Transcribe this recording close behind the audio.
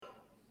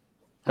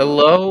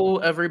Hello,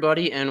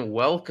 everybody, and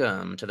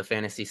welcome to the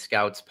Fantasy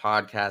Scouts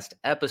podcast,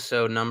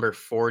 episode number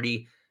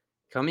 40,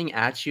 coming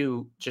at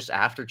you just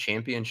after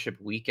championship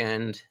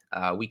weekend.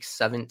 Week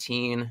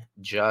 17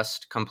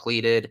 just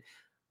completed.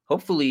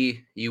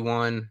 Hopefully, you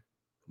won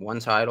one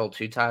title,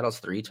 two titles,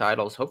 three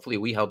titles. Hopefully,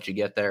 we helped you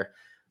get there.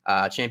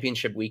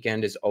 Championship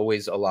weekend is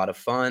always a lot of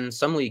fun.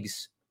 Some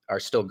leagues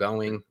are still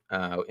going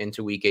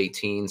into week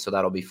 18, so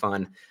that'll be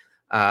fun.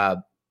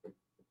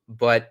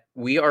 But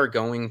we are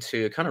going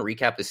to kind of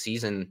recap the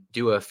season,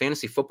 do a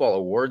fantasy football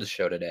awards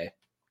show today.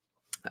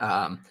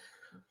 A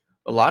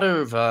lot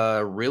of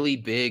really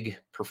big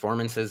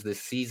performances this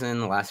season,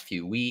 the last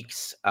few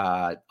weeks.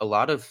 A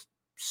lot of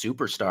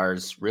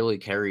superstars really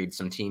carried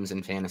some teams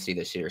in fantasy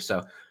this year.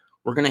 So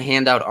we're going to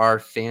hand out our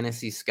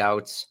Fantasy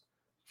Scouts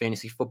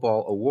Fantasy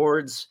Football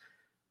Awards.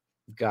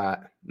 We've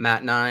got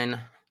Matt Nine,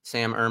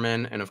 Sam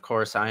Ehrman, and of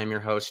course, I am your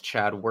host,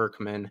 Chad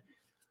Workman.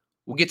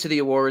 We'll get to the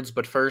awards,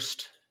 but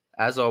first,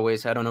 as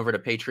always, head on over to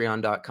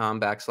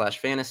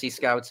patreon.com/fantasy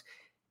scouts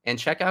and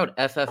check out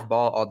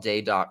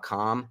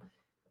ffballalday.com.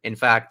 In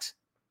fact,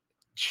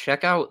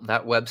 check out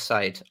that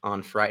website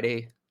on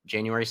Friday,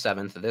 January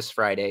 7th, this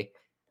Friday.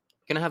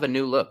 Going to have a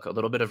new look, a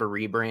little bit of a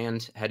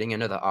rebrand heading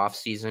into the off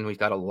season. We've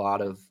got a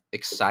lot of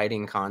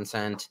exciting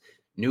content,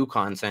 new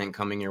content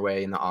coming your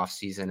way in the off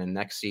season and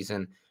next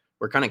season.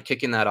 We're kind of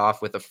kicking that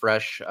off with a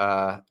fresh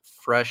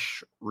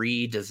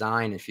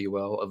redesign, if you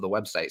will, of the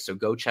website. So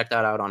go check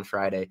that out on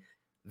Friday.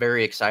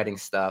 Very exciting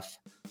stuff.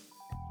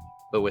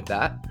 But with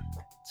that,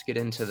 let's get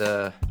into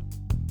the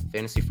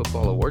Fantasy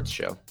Football Awards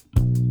show.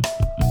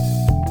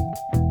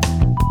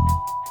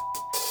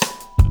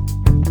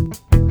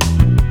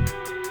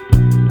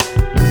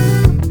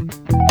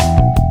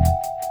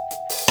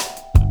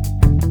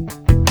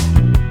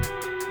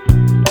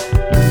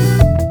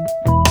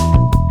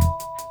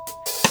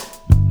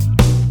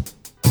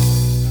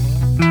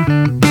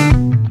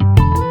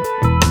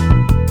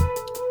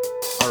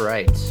 All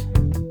right.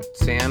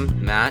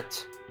 Sam,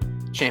 Matt,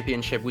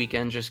 championship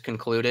weekend just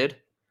concluded.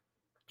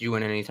 Did you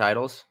win any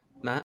titles,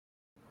 Matt?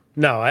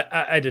 No,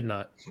 I did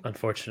not,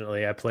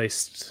 unfortunately. I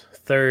placed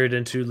third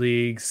in two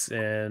leagues,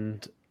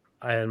 and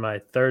in my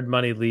third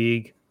money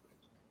league,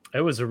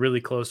 it was a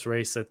really close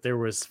race. That there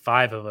was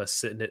five of us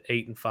sitting at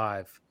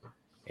 8-5,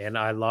 and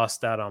I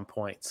lost out on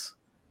points.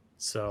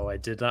 So I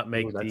did not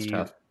make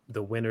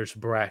the winner's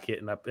bracket,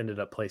 and I ended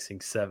up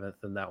placing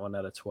seventh in that one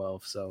out of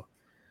 12. So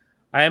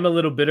I am a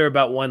little bitter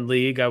about one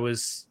league. I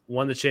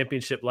won the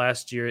championship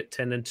last year at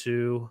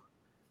 10-2,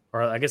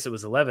 or I guess it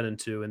was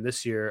 11-2, and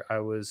this year I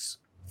was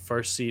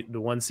first seed, the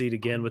one seed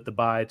again with the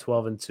bye,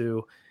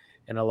 12-2,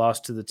 and I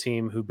lost to the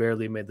team who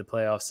barely made the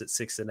playoffs at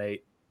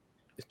 6-8,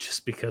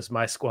 just because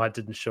my squad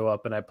didn't show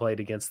up and I played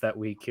against that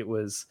week. It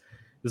was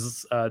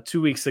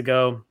 2 weeks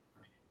ago.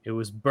 It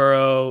was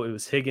Burrow, it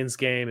was Higgins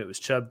game, it was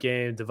Chubb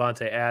game,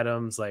 Devontae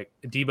Adams, like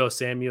Deebo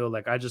Samuel.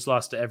 Like I just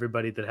lost to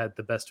everybody that had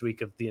the best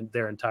week of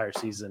their entire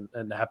season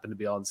and happened to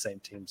be all on the same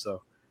team.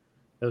 So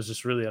it was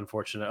just really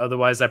unfortunate.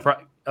 Otherwise, I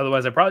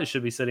probably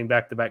should be sitting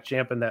back-to-back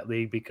champ in that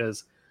league,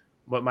 because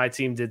what my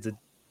team did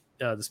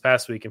this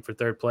past week and for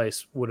third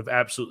place would have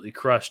absolutely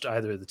crushed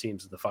either of the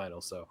teams in the final.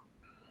 So,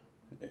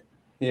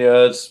 yeah,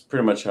 that's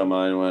pretty much how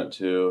mine went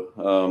too.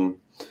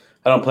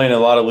 I don't play in a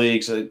lot of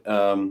leagues.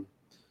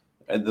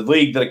 And the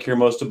league that I care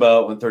most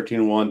about went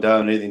 13-1,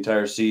 dominated the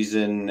entire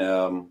season.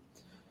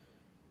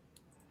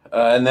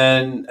 And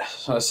then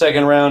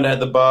second round I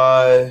had the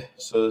bye.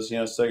 So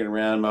second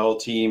round, my whole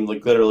team,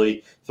 like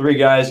literally three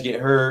guys get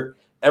hurt.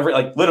 I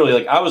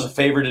was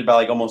favorited by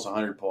like almost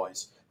 100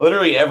 points.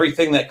 Literally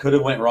everything that could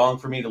have went wrong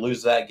for me to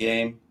lose that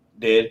game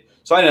did.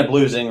 So I ended up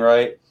losing,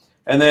 right?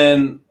 And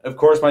then, of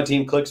course, my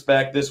team clicks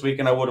back this week,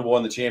 and I would have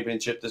won the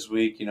championship this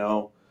week,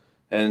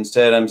 And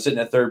instead, I'm sitting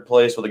at third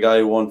place with a guy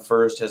who won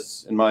first,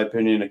 has, in my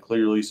opinion, a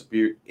clearly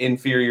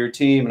inferior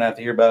team, and I have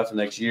to hear about it for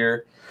next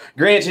year.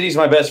 Granted, he's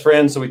my best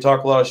friend, so we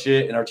talk a lot of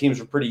shit, and our teams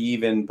were pretty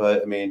even.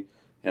 But,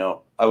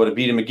 I would have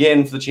beat him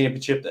again for the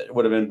championship. That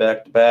would have been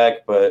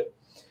back-to-back. But,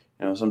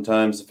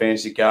 sometimes the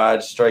fantasy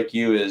gods strike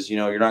you as,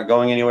 you're not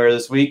going anywhere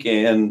this week.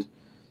 And,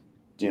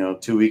 2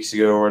 weeks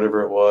ago or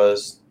whatever it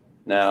was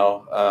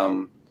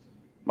now,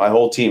 my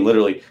whole team,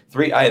 literally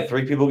I had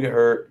three people get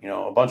hurt,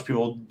 a bunch of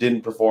people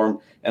didn't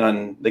perform. And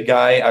on the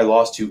guy I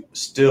lost to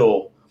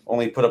still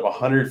only put up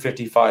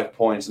 155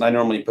 points. And I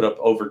normally put up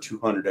over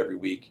 200 every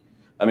week.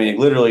 I mean,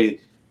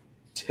 literally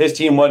his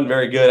team wasn't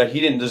very good.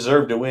 He didn't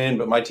deserve to win,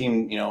 but my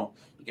team, you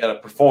got to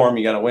perform,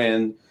 you got to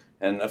win.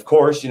 And of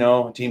course,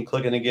 a team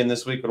clicking again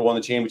this week would have won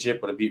the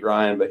championship, would have beat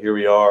Ryan. But here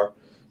we are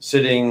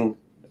sitting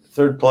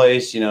third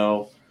place,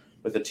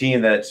 with a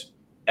team that's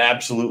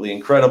absolutely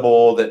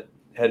incredible, that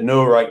had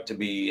no right to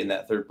be in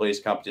that third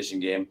place competition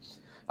game.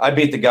 I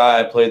beat the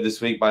guy I played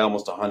this week by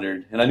almost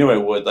 100, and I knew I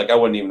would. Like, I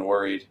wasn't even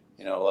worried.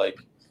 It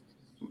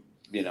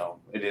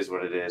is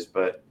what it is.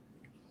 But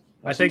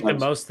I think the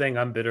most thing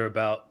I'm bitter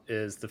about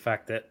is the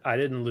fact that I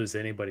didn't lose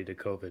anybody to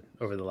COVID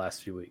over the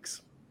last few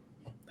weeks.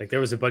 Like,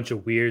 there was a bunch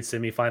of weird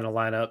semifinal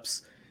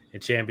lineups, in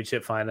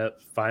championship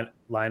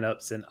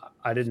lineups, and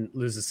I didn't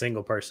lose a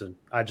single person.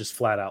 I just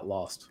flat out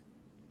lost,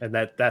 and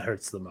that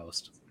hurts the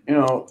most.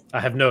 I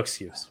have no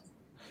excuse.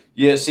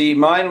 Yeah, see,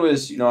 mine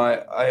was,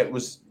 I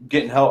was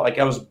getting help. Like,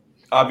 I was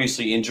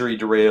obviously injury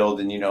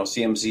derailed, and,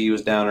 CMC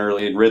was down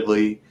early, and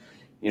Ridley,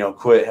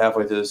 quit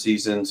halfway through the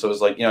season. So it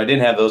was like, I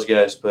didn't have those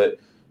guys, but,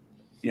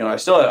 I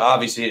still had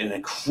obviously an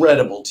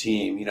incredible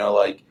team,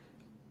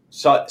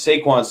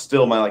 Saquon's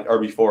still my,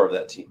 RB4 of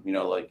that team,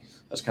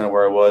 that's kind of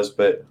where I was.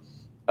 But,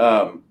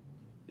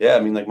 yeah, I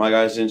mean, my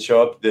guys didn't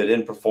show up, they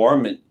didn't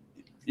perform. And,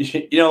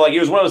 it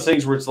was one of those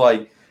things where it's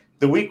like,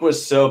 the week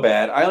was so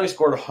bad. I only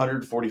scored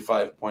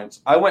 145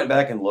 points. I went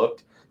back and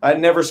looked. I'd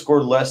never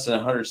scored less than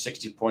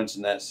 160 points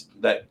in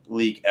that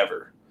league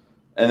ever.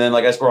 And then,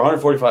 I scored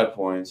 145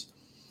 points.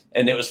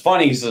 And it was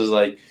funny because it was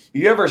like,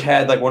 you ever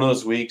had, one of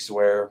those weeks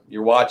where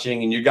you're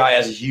watching and your guy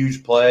has a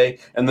huge play,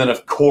 and then,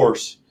 of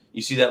course,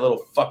 you see that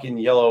little fucking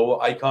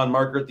yellow icon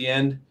marker at the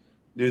end?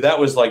 Dude, that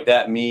was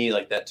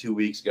that 2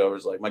 weeks ago. It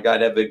was like, my guy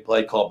had a big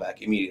play, call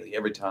back immediately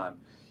every time.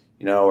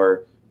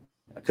 Or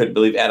I couldn't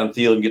believe Adam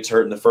Thielen gets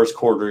hurt in the first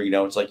quarter.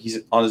 It's like he's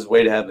on his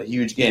way to have a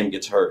huge game,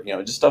 gets hurt.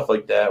 Just stuff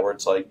like that where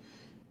it's like,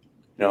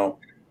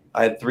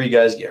 I had 3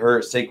 guys get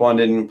hurt. Saquon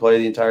didn't play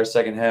the entire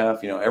second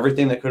half.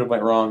 Everything that could have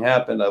went wrong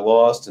happened. I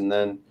lost, and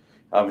then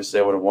obviously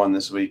I would have won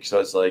this week. So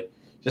it's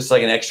just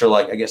an extra,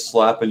 I guess,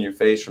 slap in your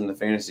face from the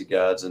fantasy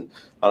gods. And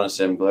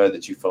honestly, I'm glad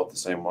that you felt the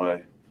same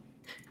way.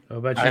 How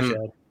about you,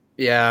 Chad?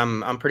 Yeah,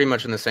 I'm pretty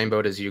much in the same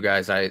boat as you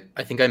guys. I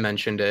think I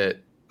mentioned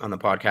it on the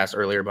podcast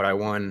earlier, but I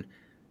won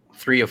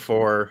 3 of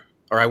 4,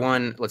 or I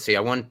won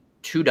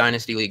 2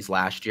 dynasty leagues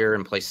last year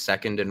and placed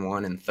second in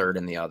one and third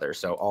in the other.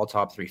 So all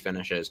top 3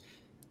 finishes.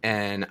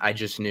 And I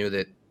just knew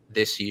that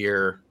this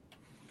year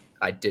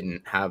I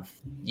didn't have,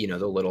 the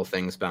little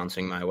things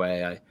bouncing my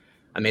way.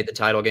 I made the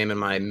title game in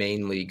my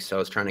main league, so I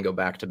was trying to go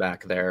back to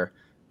back there.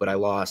 But I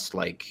lost,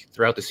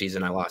 throughout the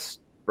season, I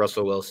lost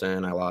Russell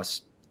Wilson. I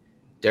lost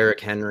Derrick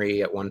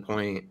Henry at one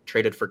point,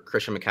 traded for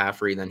Christian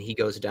McCaffrey. Then he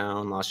goes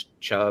down, lost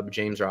Chubb,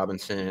 James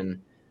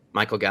Robinson,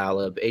 Michael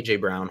Gallup, A.J.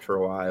 Brown for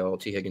a while.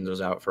 T. Higgins was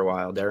out for a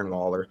while. Darren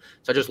Waller.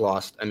 So I just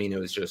lost. I mean, it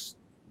was just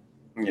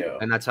 – yeah.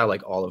 And that's how,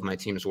 all of my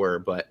teams were.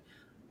 But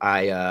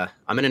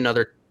I'm in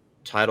another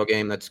title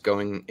game that's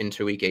going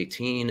into week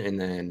 18. And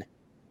then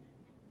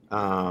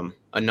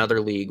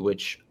another league,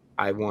 which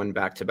I won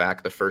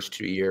back-to-back the first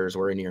 2 years.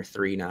 We're in year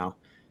 3 now.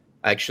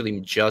 I actually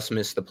just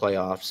missed the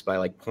playoffs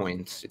by,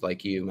 points,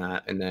 like you,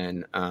 Matt. And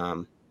then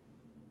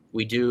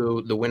we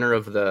do – the winner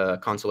of the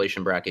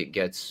consolation bracket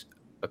gets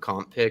a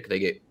comp pick. They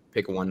get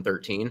pick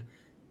 113,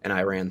 and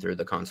I ran through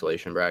the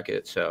consolation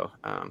bracket, so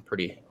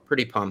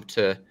pretty pumped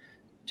to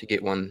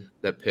get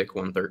that pick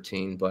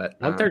 113. But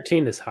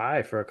 113 is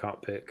high for a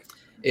comp pick.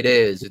 It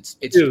is.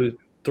 We do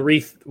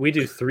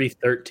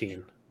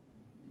 313.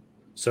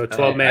 So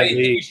 12-man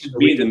league. You should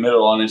be in the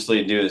middle, honestly,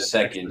 and do the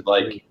second.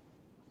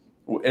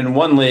 In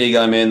one league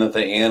I'm in, that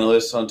the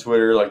analysts on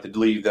Twitter, the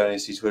League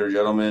Dynasty Twitter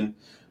gentlemen,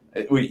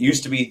 it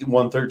used to be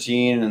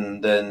 113,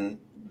 and then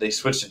they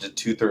switched it to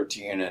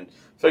 213, and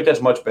I feel like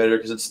that's much better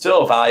because it's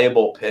still a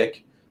valuable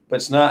pick, but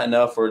it's not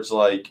enough where it's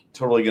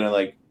totally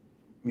going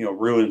to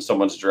ruin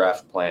someone's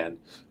draft plan.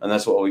 And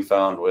that's what we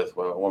found with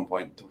what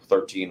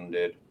 1.13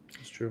 did.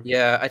 That's true.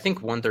 Yeah, I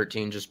think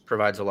 113 just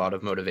provides a lot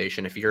of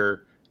motivation if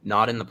you're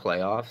not in the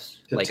playoffs.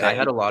 I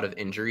had a lot of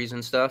injuries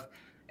and stuff,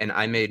 and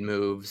I made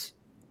moves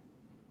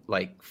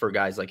for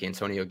guys like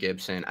Antonio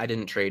Gibson. I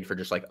didn't trade for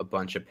just a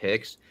bunch of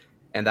picks.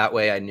 And that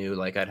way I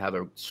knew I'd have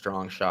a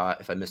strong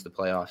shot if I missed the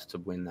playoffs to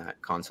win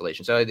that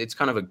consolation. So it's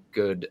kind of a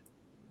good,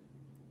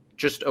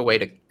 just a way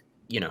to,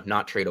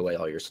 not trade away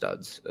all your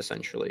studs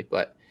essentially.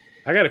 But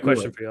I got a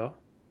question for y'all.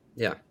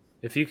 Yeah.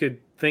 If you could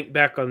think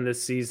back on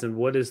this season,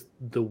 what is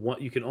the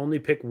one, you can only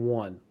pick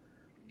one.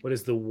 What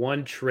is the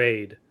one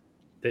trade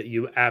that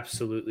you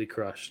absolutely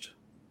crushed?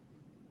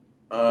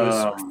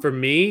 For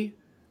me,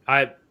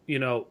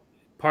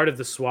 part of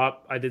the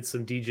swap, I did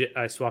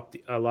I swapped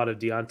a lot of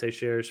Deontay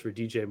shares for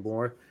DJ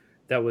Moore.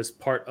 That was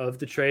part of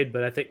the trade,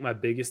 but I think my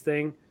biggest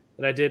thing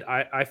that I did,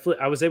 I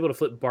was able to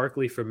flip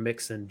Barkley for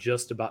Mixon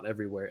just about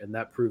everywhere, and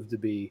that proved to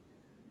be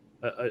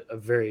a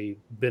very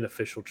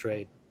beneficial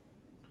trade.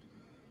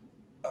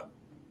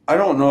 I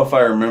don't know if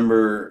I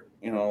remember,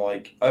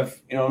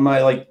 I've, in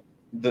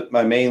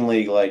my main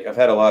league, I've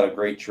had a lot of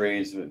great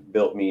trades that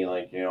built me,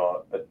 a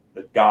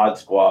God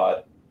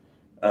squad.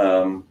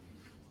 Honestly,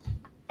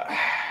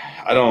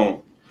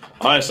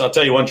 I'll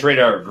tell you one trade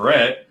I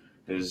regret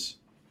is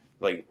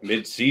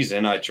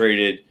mid-season, I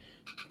traded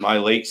my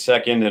late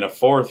second and a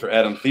fourth for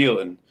Adam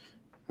Thielen.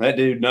 That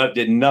dude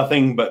did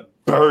nothing but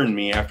burn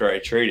me after I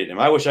traded him.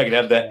 I wish I could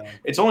have that. Yeah.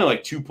 It's only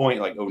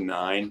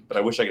 2.09, but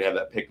I wish I could have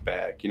that pick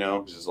back,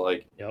 because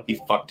it's He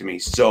fucked me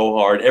so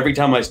hard. Every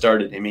time I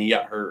started him, he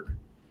got hurt.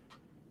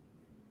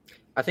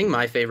 I think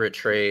my favorite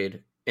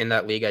trade in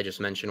that league I just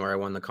mentioned where I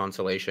won the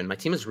consolation, my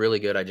team is really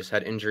good. I just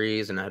had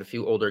injuries and I had a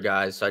few older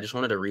guys, so I just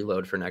wanted to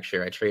reload for next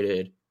year. I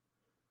traded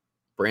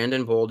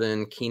Brandon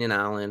Bolden, Keenan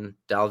Allen,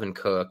 Dalvin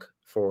Cook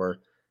for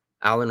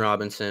Allen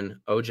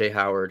Robinson, OJ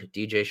Howard,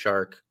 DJ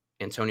Shark,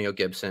 Antonio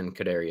Gibson,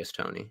 Kadarius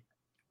Toney.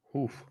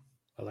 Oof,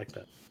 I like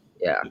that.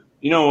 Yeah.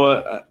 You know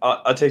what?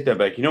 I'll take that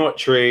back. You know what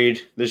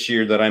trade this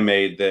year that I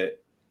made that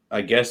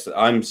I guess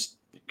I'm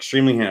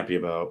extremely happy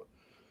about?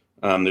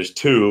 There's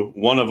two.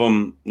 One of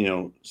them,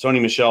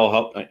 Sony Michel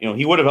helped.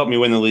 He would have helped me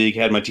win the league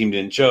had my team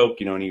didn't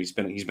choke. And he's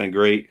been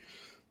great.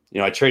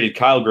 I traded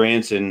Kyle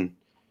Granson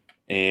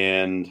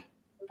and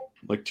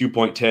like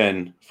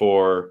 2.10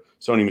 for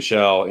Sony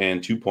Michel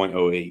and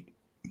 2.08.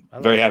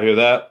 Very happy with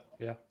that.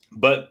 Yeah.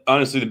 But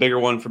honestly, the bigger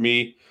one for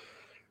me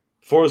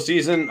for the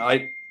season,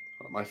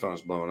 my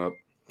phone's blowing up.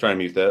 Trying to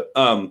mute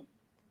that.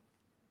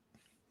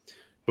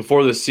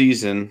 Before the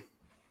season,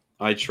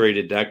 I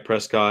traded Dak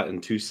Prescott in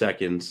 2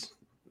 seconds.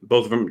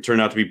 Both of them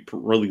turned out to be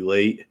really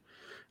late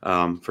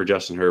for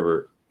Justin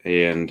Herbert.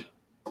 And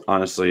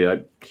honestly,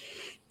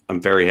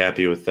 I'm very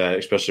happy with that,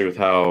 especially with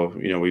how,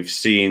 we've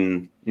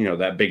seen,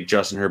 that big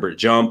Justin Herbert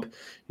jump,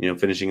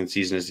 finishing the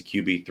season as the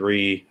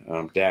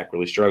QB3, Dak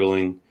really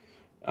struggling.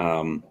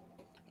 I'm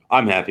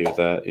happy with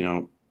that.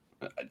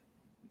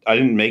 I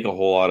didn't make a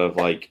whole lot of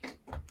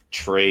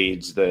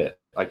trades that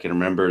I can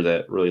remember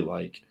that really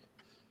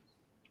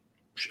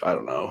I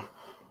don't know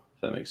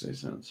if that makes any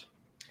sense.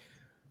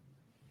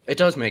 It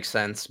does make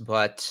sense,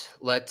 but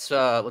let's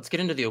get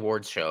into the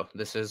awards show.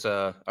 This is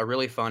a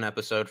really fun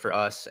episode for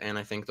us, and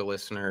I think the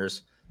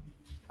listeners.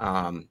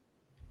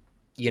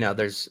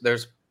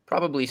 There's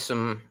probably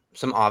some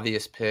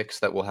obvious picks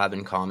that we'll have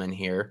in common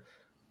here,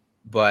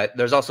 but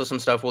there's also some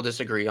stuff we'll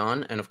disagree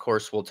on, and of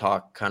course we'll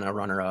talk kind of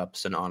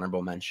runner-ups and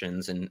honorable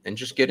mentions, and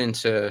just get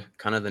into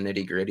kind of the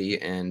nitty-gritty,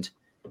 and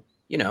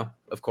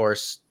of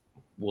course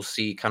we'll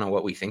see kind of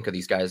what we think of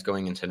these guys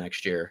going into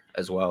next year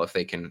as well, if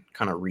they can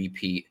kind of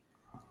repeat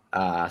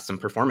some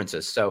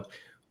performances. So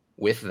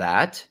with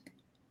that,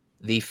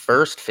 the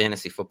first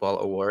fantasy football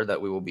award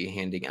that we will be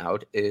handing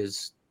out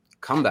is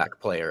comeback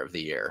player of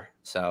the year.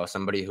 So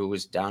somebody who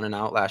was down and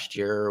out last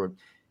year, or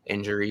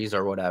injuries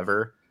or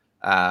whatever,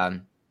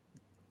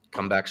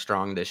 come back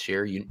strong this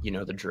year. You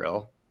know the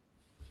drill.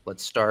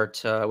 Let's start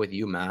with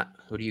you, Matt.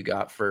 Who do you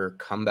got for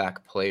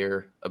comeback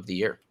player of the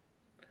year?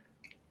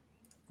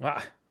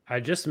 Wow,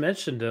 I just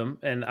mentioned him,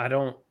 and I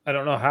don't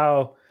know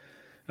how.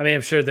 I mean,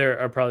 I'm sure there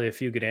are probably a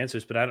few good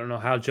answers, but I don't know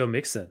how Joe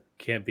Mixon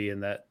can't be in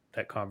that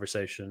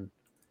conversation.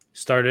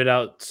 Started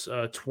out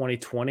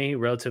 2020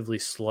 relatively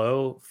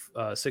slow,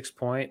 6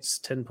 points,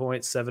 10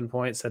 points, 7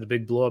 points, had a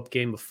big blow-up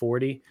game of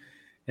 40,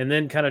 and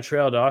then kind of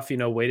trailed off,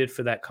 waited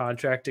for that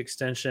contract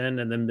extension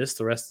and then missed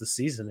the rest of the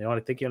season. I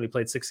think he only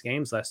played 6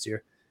 games last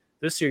year.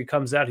 This year he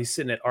comes out, he's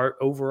sitting at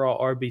overall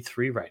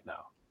RB3 right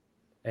now.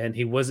 And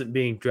he wasn't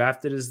being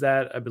drafted as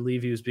that. I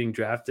believe he was being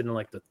drafted in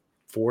the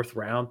 4th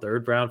round,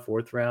 3rd round,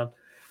 4th round.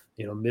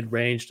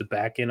 Mid-range to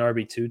back-end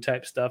RB2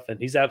 type stuff, and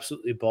he's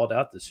absolutely balled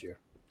out this year.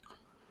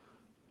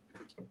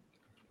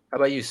 How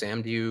about you,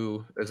 Sam?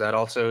 Is that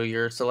also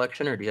your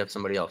selection, or do you have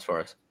somebody else for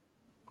us?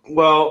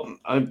 Well,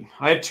 I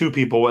have 2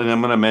 people, and I'm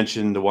going to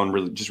mention the one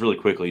really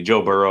quickly,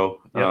 Joe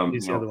Burrow. Yeah,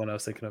 he's the other one I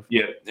was thinking of.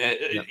 Yeah,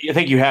 I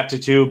think you have to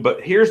too,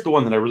 but here's the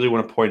one that I really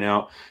want to point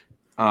out.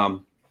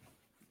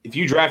 If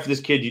you drafted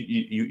this kid,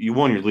 you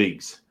won your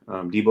leagues.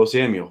 Deebo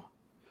Samuel.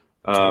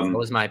 That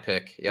was my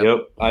pick.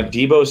 Yep.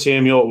 Deebo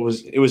Samuel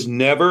it was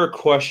never a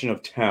question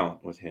of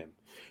talent with him.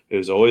 It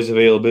was always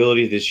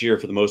availability. This year,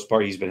 for the most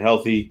part, he's been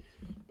healthy,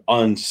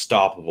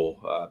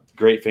 unstoppable.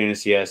 Great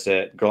fantasy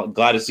asset.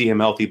 Glad to see him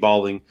healthy,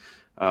 balling.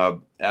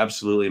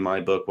 Absolutely, in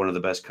my book, one of the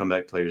best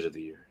comeback players of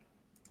the year.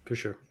 For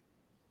sure.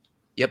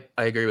 Yep,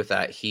 I agree with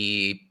that.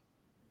 He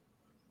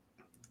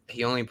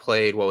only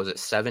played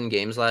 7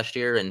 games last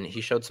year, and he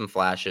showed some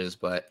flashes,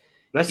 but.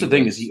 That's the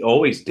thing is he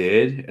always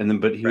did,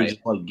 but he would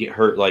just get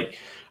hurt.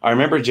 I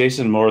remember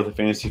Jason Moore, the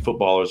fantasy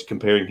footballers,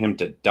 comparing him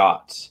to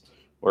dots,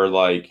 where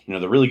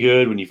they're really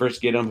good when you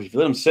first get them. If you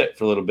let them sit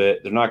for a little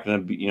bit, they're not going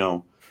to be,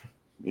 you're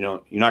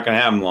not going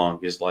to have them long.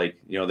 It's they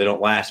don't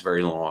last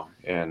very long.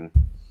 And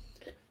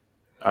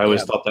I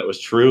always thought that was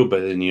true, but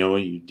then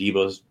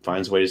Deebo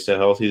finds a way to stay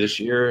healthy this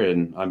year,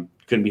 and I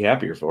couldn't be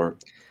happier for him.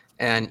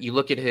 And you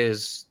look at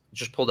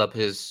just pulled up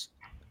his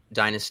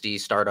dynasty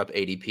startup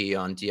ADP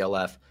on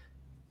DLF.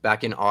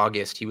 Back in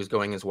August, he was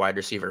going as wide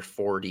receiver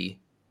 40,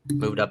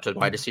 moved up to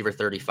wide receiver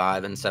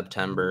 35 in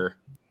September.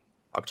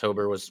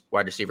 October was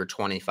wide receiver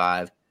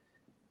 25.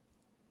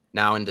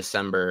 Now in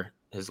December,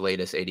 his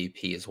latest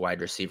ADP is wide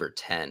receiver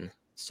 10.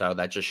 So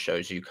that just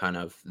shows you kind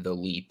of the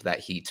leap that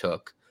he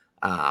took.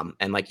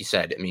 And like you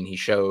said, I mean, he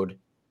showed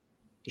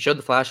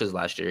the flashes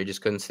last year. He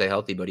just couldn't stay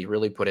healthy, but he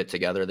really put it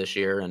together this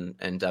year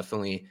and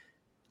definitely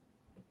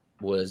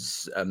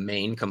was a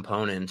main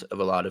component of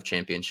a lot of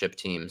championship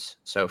teams.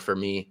 So for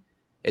me,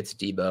 it's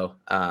Deebo.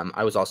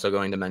 I was also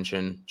going to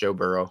mention Joe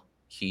Burrow.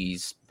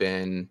 He's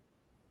been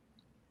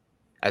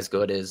as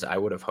good as I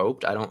would have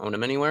hoped. I don't own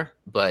him anywhere,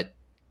 but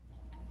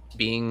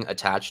being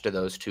attached to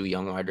those 2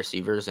 young wide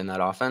receivers in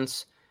that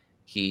offense,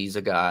 he's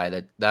a guy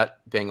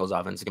that Bengals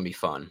offense is going to be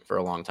fun for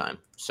a long time.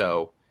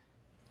 So,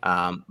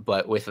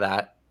 but with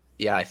that,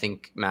 yeah, I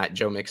think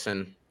Joe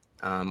Mixon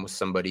was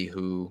somebody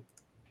who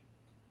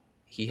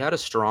he had a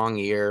strong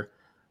year.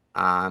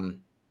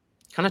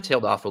 kind of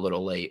tailed off a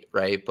little late,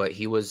 right? But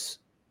he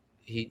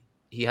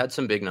had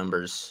some big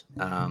numbers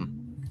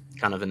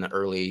kind of in the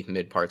early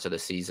mid parts of the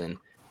season.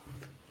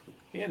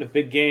 He had a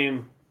big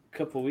game a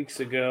couple weeks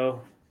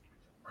ago.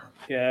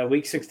 Yeah,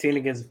 week 16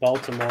 against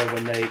Baltimore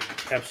when they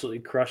absolutely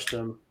crushed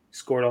them.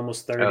 Scored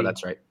almost 30. Oh,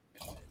 that's right.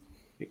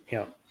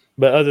 Yeah.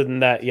 But other than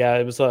that, yeah,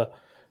 it was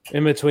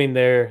in between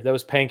there. That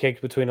was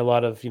pancaked between a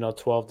lot of,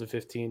 12 to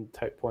 15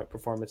 type point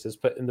performances.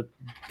 But in the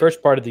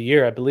first part of the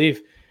year, I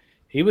believe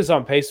he was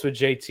on pace with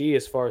JT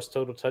as far as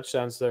total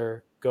touchdowns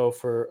there go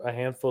for a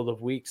handful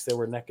of weeks. They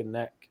were neck and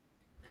neck.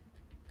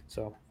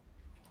 So.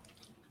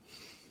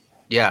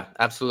 Yeah,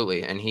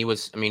 absolutely. And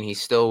he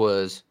still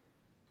was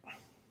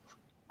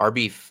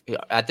RB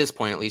at this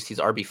point, at least he's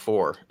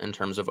RB4 in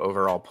terms of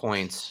overall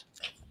points.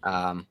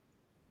 I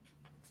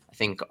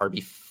think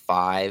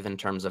RB5 in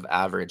terms of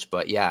average,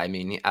 but yeah, I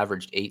mean, he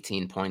averaged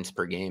 18 points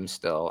per game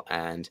still.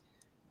 And,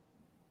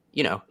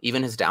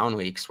 even his down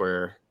weeks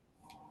were,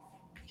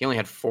 he only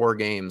had 4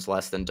 games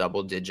less than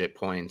double digit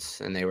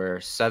points, and they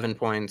were 7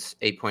 points,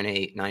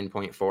 8.8,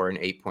 9.4, and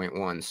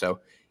 8.1. So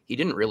he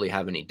didn't really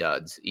have any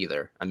duds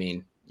either. I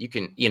mean, you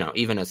can,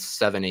 even a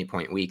 7-8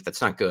 point week,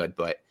 that's not good,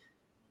 but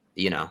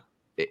he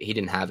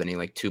didn't have any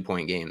like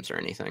 2-point games or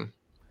anything.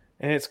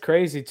 And it's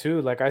crazy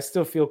too. Like I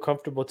still feel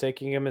comfortable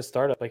taking him as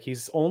startup. Like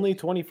he's only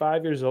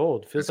 25 years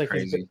old. Feels like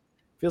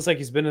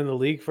he's been in the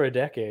league for a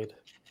decade.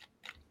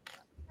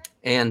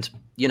 And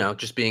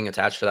just being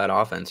attached to that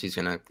offense, he's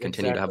going to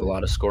continue to have a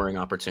lot of scoring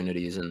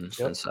opportunities and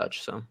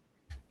such. So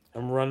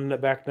I'm running it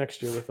back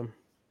next year with him.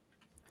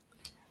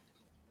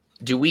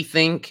 Do we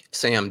think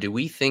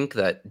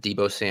that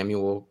Deebo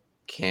Samuel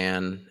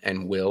can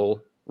and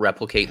will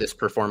replicate this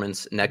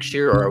performance next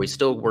year, or are we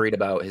still worried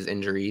about his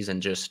injuries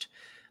and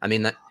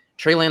that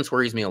Trey Lance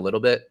worries me a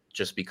little bit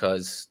just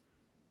because,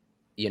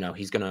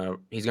 he's gonna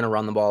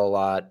run the ball a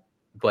lot,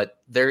 but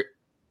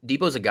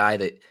Deebo's a guy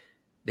that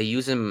they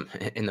use him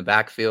in the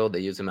backfield, they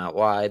use him out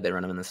wide, they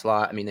run him in the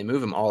slot. I mean, they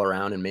move him all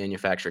around and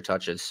manufacture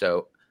touches.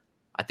 So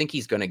I think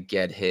he's gonna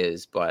get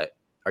his, but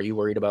are you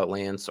worried about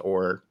Lance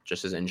or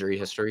just his injury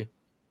history?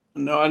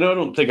 No, I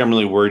don't think I'm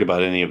really worried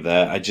about any of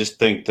that. I just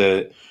think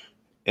that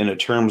in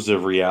terms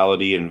of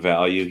reality and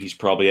value, he's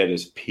probably at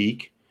his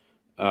peak.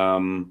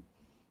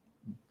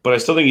 But I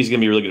still think he's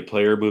going to be a really good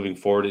player moving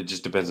forward. It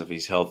just depends if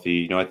he's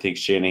healthy. I think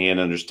Shanahan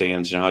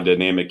understands how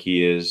dynamic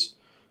he is.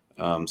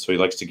 So he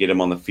likes to get him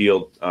on the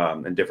field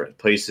in different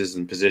places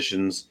and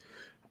positions.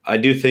 I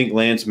do think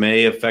Lance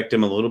may affect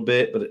him a little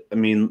bit, but I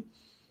mean,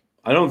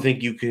 I don't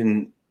think you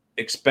can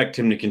expect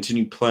him to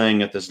continue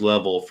playing at this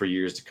level for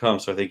years to come.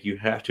 So I think you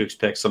have to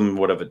expect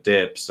somewhat of a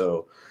dip.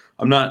 So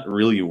I'm not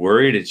really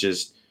worried. It's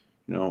just,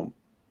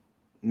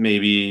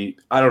 maybe,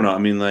 I don't know. I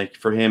mean, like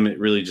for him, it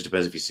really just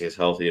depends if he stays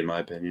healthy, in my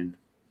opinion.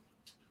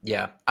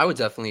 Yeah, I would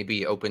definitely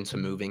be open to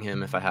moving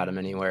him if I had him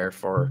anywhere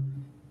for,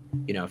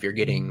 if you're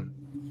getting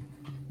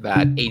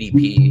that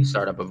ADP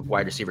startup of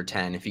wide receiver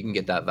 10, if you can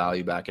get that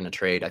value back in a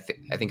trade, I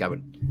think I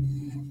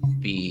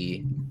would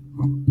be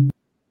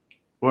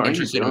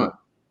interested in.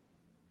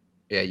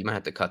 Yeah, you might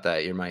have to cut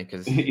that, your mic.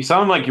 Cause you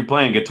sound like you're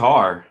playing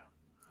guitar.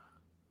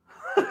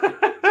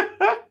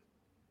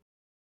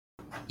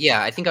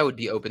 Yeah, I think I would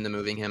be open to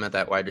moving him at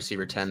that wide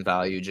receiver 10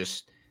 value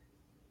just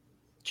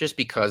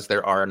because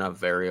there are enough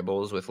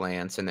variables with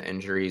Lance and the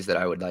injuries that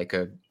I would like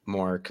a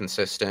more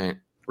consistent,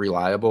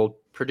 reliable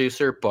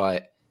producer.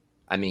 But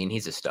I mean,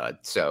 he's a stud,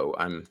 so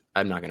I'm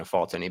not going to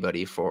fault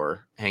anybody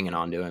for hanging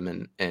on to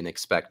him and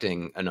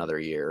expecting another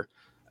year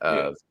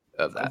of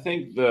that. I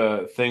think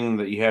the thing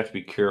that you have to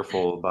be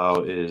careful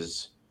about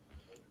is,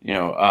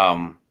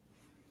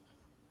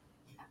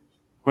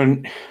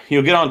 when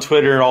you'll get on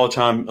Twitter all the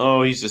time,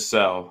 oh, he's just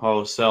sell.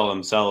 Oh, sell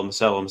him. Sell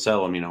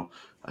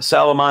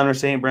Amon-Ra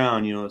St.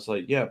 Brown. It's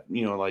like, yeah,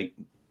 like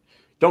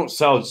don't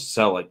sell, just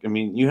sell. Like, I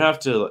mean, you have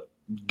to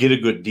get a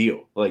good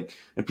deal. Like,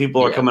 and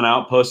people are coming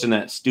out posting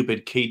that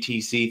stupid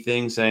KTC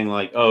thing saying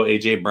like, oh,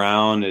 AJ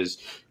Brown is,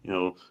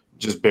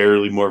 just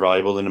barely more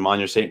valuable than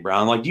Amon-Ra St.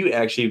 Brown. Like, do you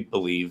actually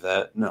believe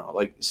that? No,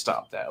 like,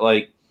 stop that.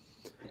 Like,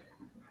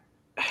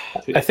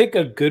 I think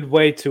a good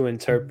way to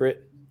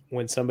interpret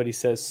when somebody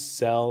says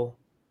sell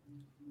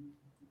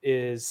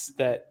is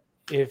that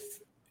if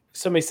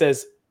somebody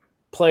says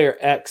player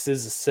X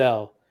is a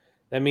sell,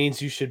 that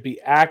means you should be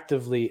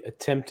actively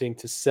attempting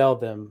to sell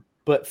them,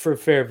 but for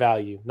fair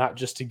value, not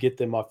just to get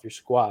them off your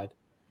squad.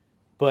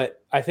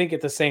 But I think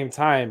at the same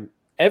time,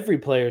 every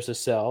player is a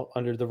sell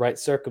under the right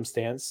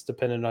circumstance,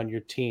 depending on your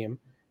team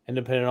and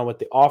depending on what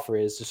the offer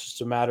is. It's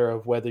just a matter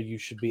of whether you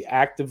should be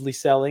actively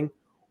selling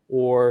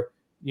or,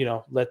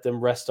 let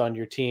them rest on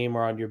your team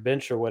or on your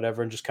bench or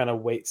whatever and just kind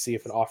of wait, see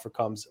if an offer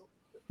comes,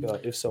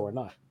 if so or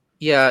not.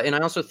 Yeah, and I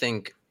also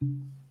think,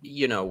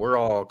 we're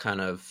all kind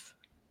of,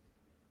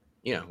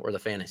 we're the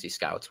fantasy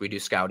scouts. We do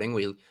scouting.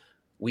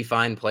 We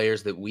find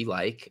players that we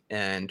like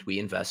and we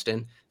invest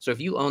in. So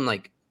if you own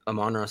like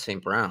Amon-Ra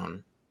St.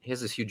 Brown, he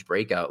has this huge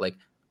breakout. Like,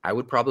 I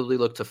would probably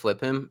look to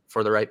flip him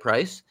for the right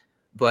price.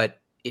 But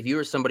if you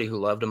were somebody who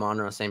loved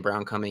Amon-Ra St.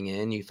 Brown coming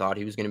in, you thought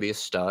he was going to be a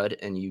stud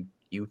and you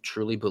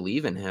truly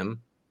believe in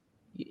him,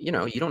 you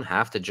know, you don't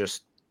have to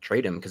just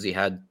trade him because he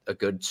had a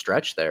good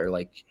stretch there.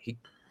 Like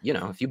you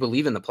know, if you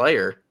believe in the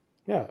player,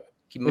 Yeah.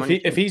 keep him on your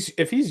team.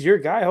 If he's your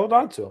guy, hold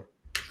on to him.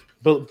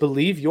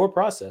 Believe your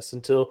process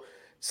until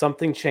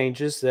something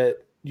changes that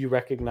you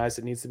recognize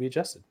it needs to be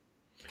adjusted.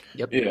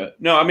 Yep. Yeah.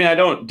 No, I mean, I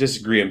don't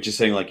disagree. I'm just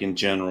saying, like, in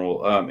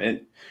general.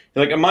 And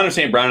like Amon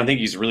St. Brown, I think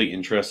he's really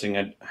interesting.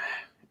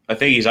 I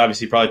think he's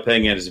obviously probably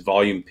playing at his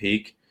volume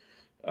peak,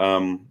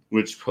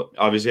 which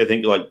obviously I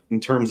think, like, in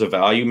terms of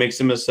value makes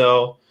him a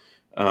sell.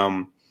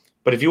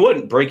 But if you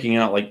wasn't breaking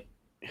out, like,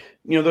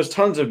 you know, there's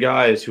tons of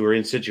guys who are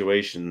in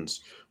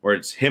situations where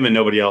it's him and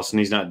nobody else, and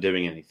he's not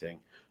doing anything.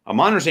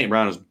 Amon St.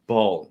 Brown is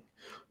balling.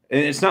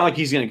 And it's not like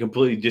he's going to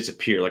completely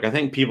disappear. Like, I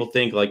think people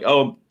think, like,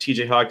 oh,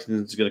 TJ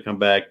Hawkinson's going to come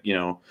back. You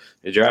know,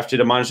 they drafted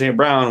Amon St.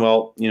 Brown.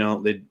 Well, you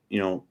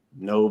know,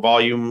 no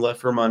volume left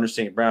for Amon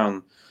St.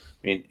 Brown.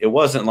 I mean, it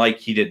wasn't like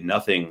he did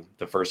nothing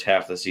the first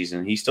half of the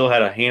season. He still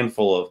had a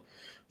handful of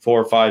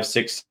 4, 5,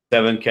 6,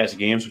 7 catch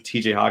games with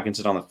TJ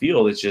Hawkinson on the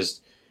field. It's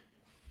just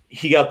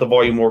he got the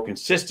volume more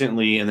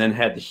consistently and then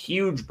had the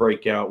huge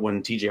breakout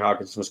when TJ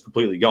Hawkinson was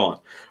completely gone.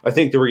 I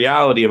think the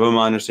reality of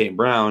Amon St.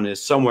 Brown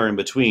is somewhere in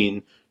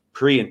between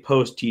pre and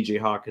post TJ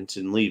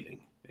Hawkinson leaving.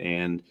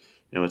 And,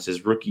 you know, it's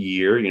his rookie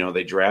year. You know,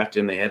 they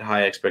drafted him. They had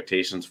high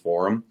expectations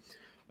for him.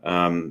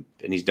 And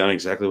he's done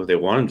exactly what they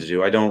want him to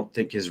do. I don't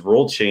think his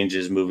role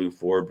changes moving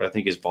forward, but I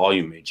think his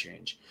volume may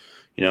change.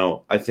 You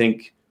know, I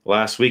think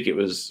last week it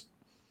was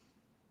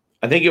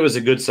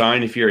a good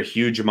sign if you're a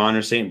huge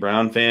Amon St.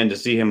 Brown fan to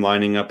see him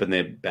lining up in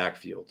the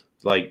backfield.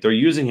 Like, they're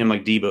using him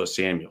like Deebo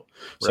Samuel.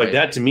 So Right. like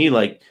that to me,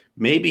 like,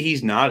 maybe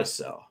he's not a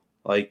sell.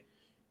 Like,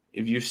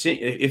 if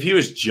he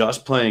was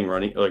just playing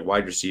running like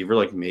wide receiver,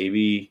 like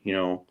maybe, you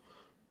know,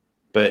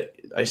 but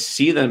I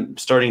see them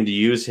starting to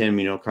use him,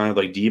 you know, kind of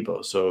like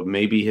Debo. So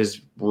maybe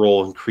his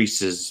role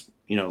increases,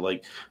 you know,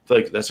 like I feel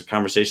like that's a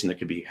conversation that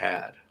could be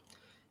had.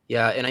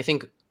 Yeah, and I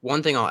think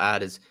one thing I'll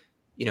add is,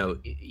 you know,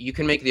 you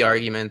can make the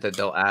argument that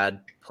they'll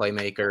add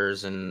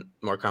playmakers and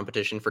more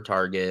competition for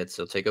targets.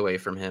 They'll take away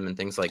from him and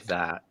things like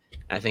that.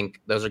 And I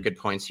think those are good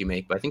points you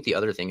make. But I think the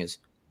other thing is,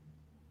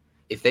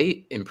 if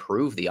they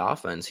improve the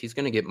offense, he's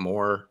going to get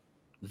more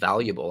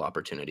valuable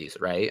opportunities,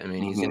 right? I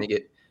mean, he's going to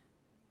get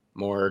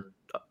more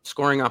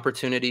scoring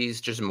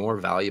opportunities, just more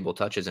valuable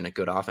touches in a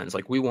good offense.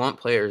 Like, we want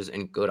players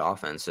in good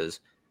offenses.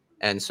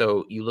 And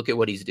so you look at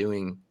what he's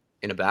doing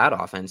in a bad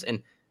offense.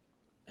 And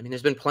I mean,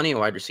 there's been plenty of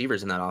wide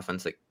receivers in that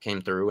offense that came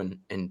through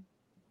and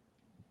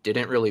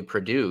didn't really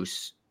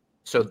produce.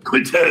 So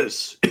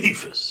Quintez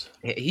Cephus.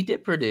 he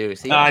did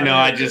produce. I know.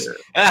 I just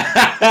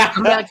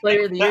comeback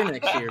player of the year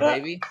next year,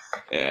 baby.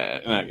 Yeah.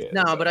 Okay.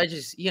 No, but I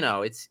just, you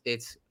know, it's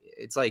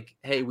like,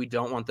 hey, we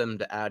don't want them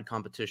to add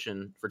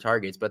competition for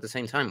targets, but at the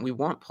same time, we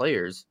want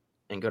players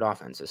in good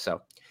offenses.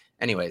 So,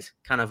 anyways,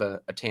 kind of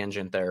a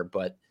tangent there,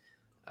 but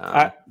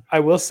I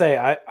will say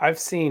I've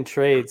seen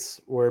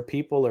trades where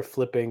people are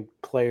flipping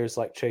players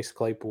like Chase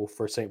Claypool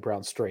for St.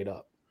 Brown straight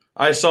up.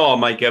 I saw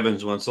Mike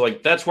Evans one, so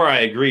like that's where I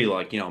agree.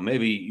 Like, you know,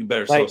 maybe you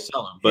better still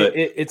sell him, but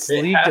it's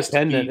it league has to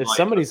dependent. be, If like,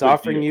 somebody's a good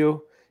offering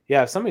deal.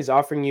 if somebody's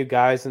offering you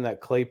guys in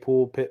that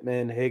Claypool,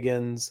 Pittman,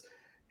 Higgins,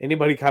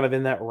 anybody kind of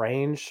in that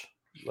range,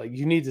 like,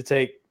 you need to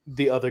take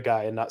the other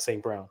guy and not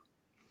St. Brown.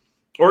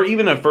 Or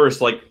even at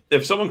first, like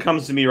if someone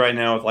comes to me right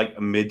now with like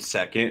a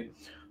mid-second,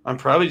 I'm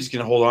probably just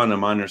gonna hold on to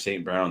Amon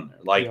St. Brown there.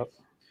 Like,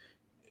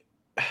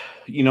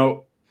 you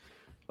know,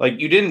 like,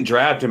 you didn't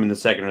draft him in the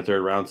second or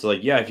third round, so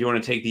like, yeah, if you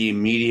want to take the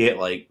immediate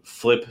like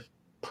flip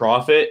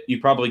profit, you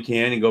probably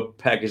can and go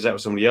package that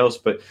with somebody else.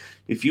 But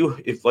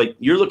if like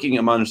you're looking at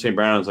Amon St.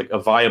 Brown as like a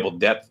viable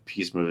depth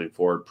piece moving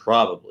forward,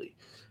 probably,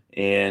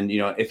 and you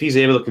know, if he's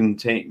able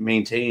to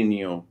maintain,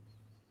 you know,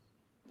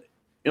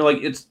 like,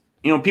 it's,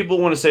 you know, people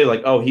want to say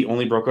like, oh, he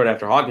only broke out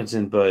after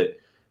Hawkinson, but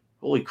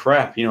holy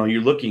crap, you know,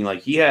 you're looking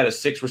like he had a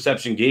 6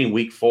 reception game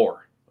week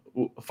 4,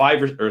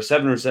 5 or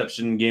 7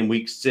 reception game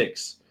week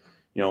 6,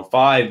 you know,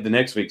 5 the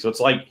next week. So it's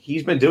like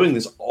he's been doing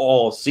this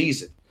all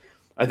season.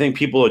 I think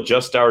people are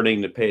just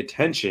starting to pay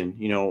attention,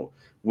 you know,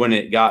 when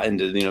it got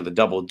into, you know, the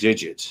double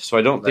digits. So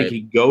I don't think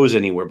he goes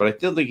anywhere, but I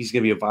still think he's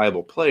going to be a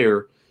viable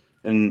player.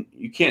 And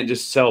you can't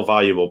just sell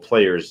valuable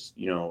players,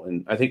 you know.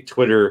 And I think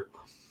Twitter,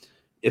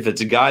 if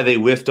it's a guy they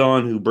whiffed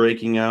on who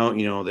breaking out,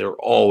 you know, they're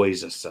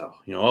always a sell.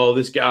 You know, oh,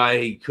 this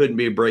guy couldn't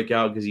be a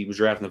breakout because he was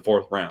drafted in the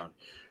 4th round.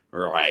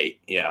 Right?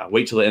 Yeah.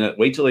 Wait till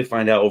they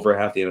find out over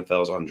half the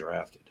NFL is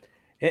undrafted.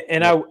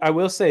 And I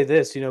will say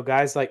this, you know,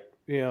 guys like,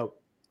 you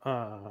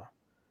know,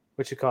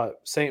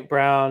 St.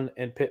 Brown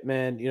and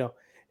Pittman, you know,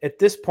 at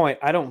this point,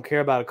 I don't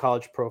care about a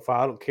college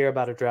profile. I don't care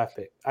about a draft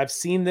pick. I've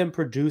seen them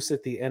produce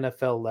at the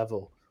NFL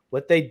level.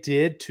 What they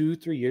did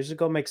 2-3 years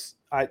ago makes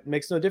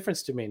no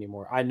difference to me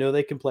anymore. I know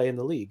they can play in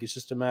the league. It's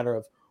just a matter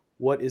of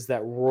what is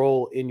that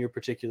role in your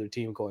particular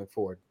team going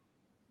forward.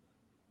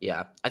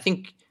 Yeah, I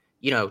think,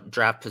 you know,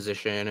 draft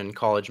position and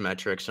college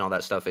metrics and all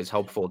that stuff is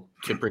helpful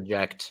to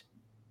project.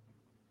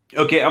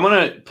 Okay, I'm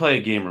gonna play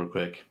a game real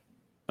quick.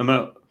 I'm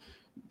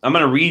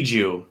gonna read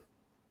you.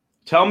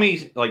 Tell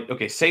me, like,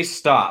 okay, say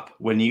stop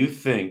when you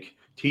think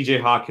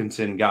TJ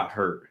Hawkinson got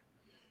hurt.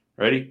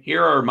 Ready?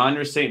 Here are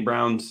Rhamondre St.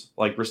 Brown's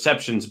like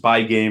receptions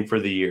by game for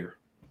the year: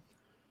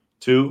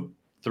 2,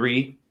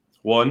 3,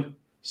 1,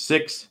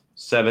 6,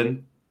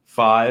 7,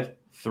 5,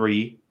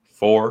 3,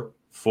 4,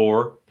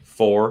 4,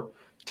 4,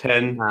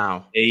 10,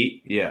 Wow.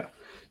 8. Yeah.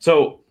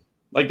 So,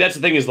 like, that's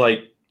the thing is,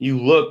 like, you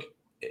look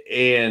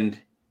and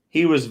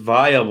he was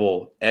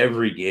viable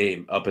every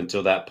game up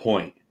until that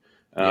point.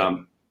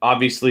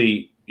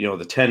 Obviously,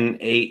 the 10,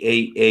 8,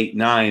 8, 8,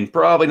 9,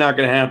 probably not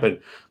going to happen.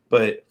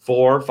 But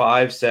 4,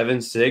 5,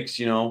 7, 6,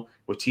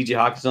 with TJ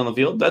Hawkins on the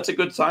field, that's a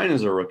good sign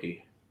as a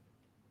rookie.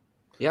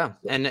 Yeah.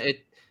 And a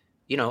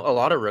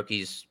lot of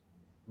rookies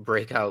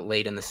break out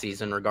late in the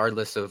season,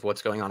 regardless of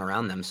what's going on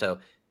around them. So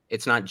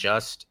it's not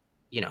just,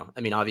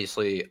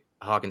 obviously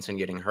Hawkinson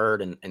getting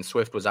hurt and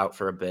Swift was out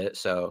for a bit.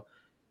 So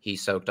he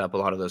soaked up a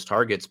lot of those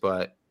targets,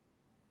 but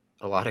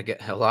a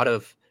lot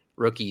of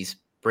rookies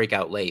break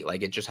out late.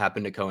 Like, it just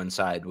happened to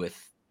coincide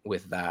with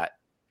that,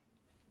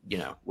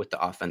 with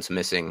the offense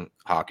missing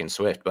Hawk and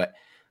Swift. But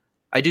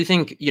I do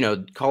think,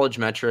 college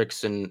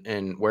metrics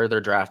and where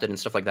they're drafted and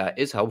stuff like that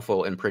is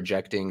helpful in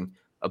projecting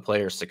a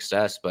player's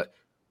success. But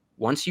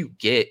once you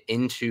get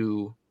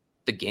into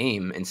the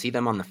game and see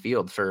them on the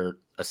field for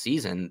a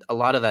season, a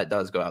lot of that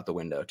does go out the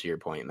window, to your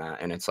point, Matt.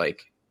 And it's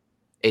like,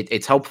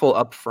 it's helpful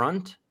up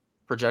front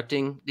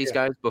projecting these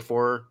guys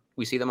before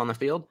we see them on the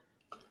field.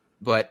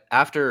 But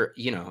after,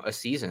 a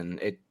season,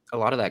 a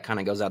lot of that kind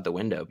of goes out the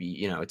window.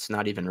 It's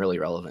not even really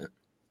relevant.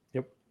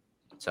 Yep.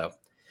 So,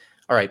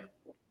 all right,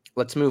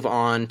 let's move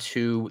on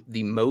to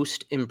the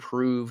most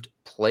improved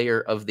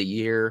player of the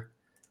year.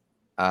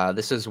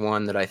 This is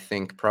one that I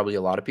think probably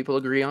a lot of people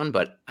agree on,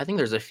 but I think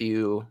there's a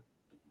few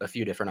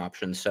different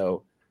options.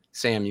 So,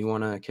 Sam, you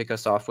want to kick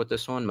us off with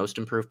this one, most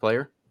improved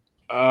player?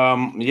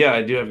 Yeah,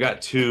 I do. I've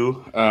got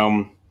two.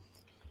 I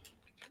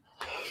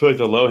feel like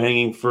the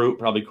low-hanging fruit,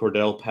 probably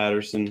Cordell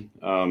Patterson.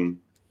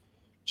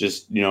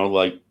 Just,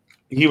 like,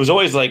 he was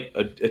always like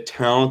a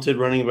talented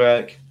running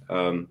back.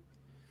 And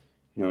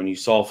you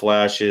saw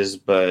flashes,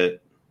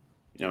 but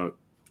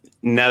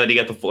now that he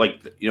got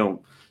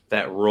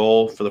that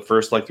role for the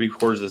first 3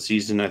 quarters of the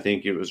season, I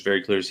think it was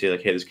very clear to see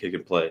hey, this kid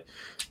can play.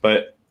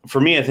 But for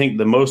me, I think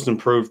the most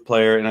improved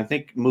player, and I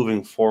think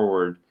moving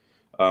forward,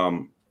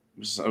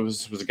 was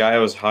a guy I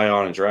was high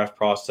on in draft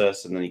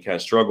process, and then he kind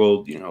of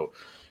struggled,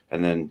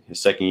 and then his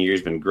second year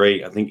has been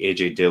great. I think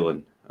A.J.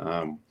 Dillon.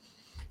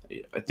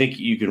 I think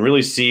you can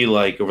really see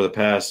over the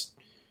past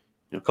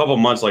couple of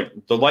months,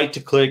 the light to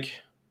click,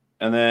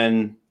 and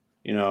then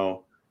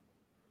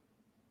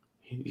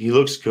he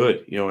looks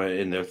good,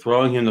 and they're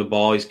throwing him the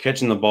ball. He's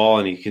catching the ball,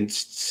 and he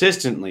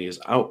consistently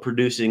is out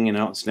producing and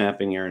out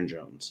snapping Aaron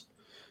Jones.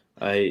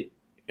 I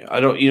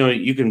don't,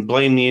 you can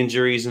blame the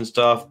injuries and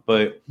stuff,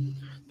 but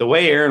the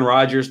way Aaron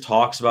Rodgers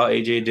talks about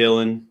A.J.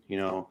 Dillon,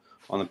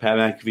 on the Pat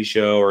McAfee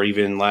show, or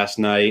even last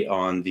night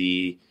on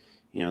the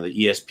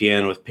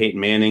ESPN with Peyton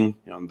Manning,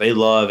 they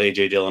love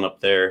A.J. Dillon up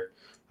there.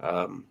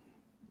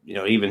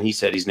 Even he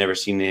said he's never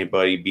seen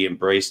anybody be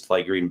embraced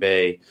like Green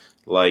Bay,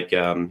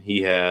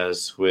 he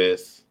has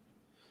with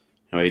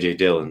A.J.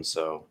 Dillon.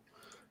 So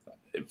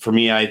for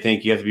me, I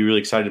think you have to be really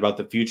excited about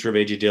the future of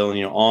A.J.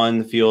 Dillon, on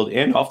the field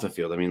and off the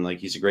field. I mean,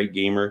 he's a great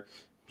gamer,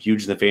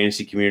 huge in the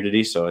fantasy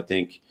community. So I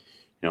think,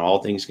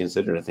 all things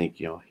considered, I think,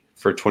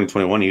 for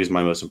 2021, he was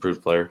my most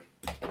improved player.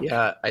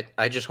 Yeah,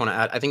 I just want to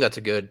add, I think that's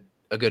a good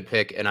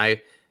pick. And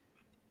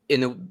in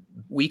the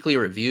weekly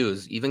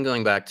reviews, even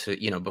going back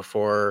to,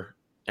 before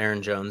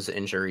Aaron Jones'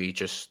 injury,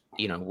 just,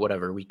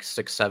 whatever, week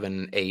 6,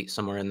 7, 8,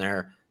 somewhere in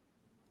there,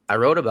 I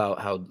wrote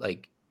about how,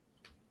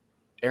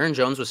 Aaron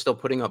Jones was still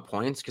putting up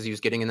points because he was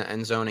getting in the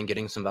end zone and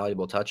getting some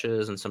valuable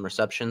touches and some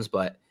receptions,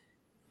 but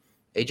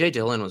A.J.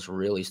 Dillon was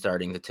really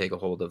starting to take a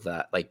hold of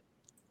that.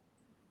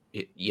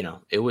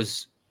 It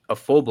was a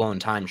full-blown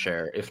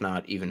timeshare, if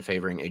not even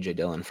favoring A.J.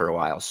 Dillon for a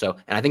while. So,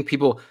 and I think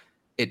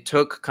it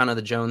took kind of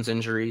the Jones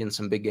injury and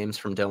some big games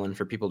from Dillon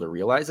for people to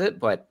realize it,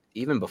 but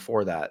even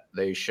before that,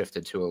 they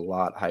shifted to a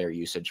lot higher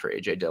usage for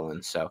A.J.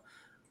 Dillon. So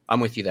I'm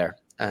with you there.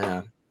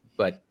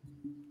 But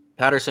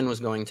Patterson was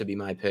going to be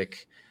my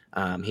pick.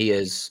 He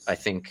is, I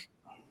think,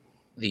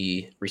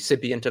 the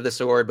recipient of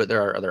this award, but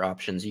there are other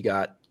options.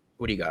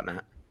 What do you got,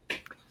 Matt?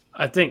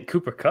 I think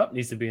Cooper Kupp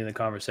needs to be in the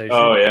conversation.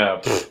 Oh yeah,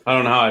 I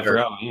don't know how I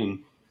forgot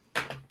him.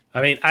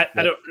 I mean,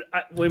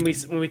 when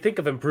we think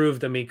of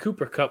improved, I mean,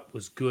 Cooper Kupp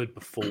was good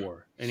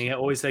before, and he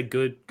always had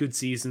good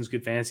seasons,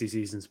 good fantasy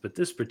seasons. But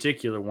this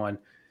particular one,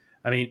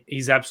 I mean,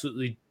 he's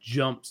absolutely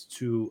jumped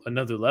to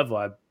another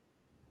level.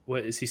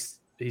 What is he?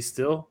 He's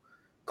still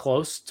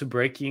close to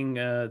breaking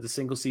the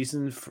single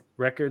season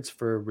records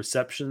for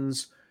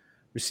receptions,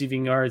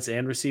 receiving yards,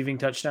 and receiving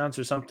touchdowns,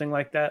 or something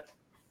like that.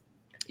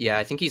 Yeah,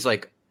 I think he's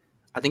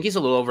a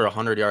little over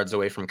 100 yards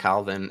away from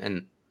Calvin,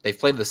 and they've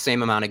played the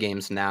same amount of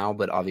games now,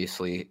 but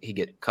obviously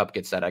Kupp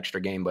gets that extra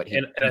game, but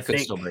he could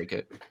still break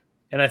it.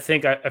 And I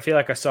feel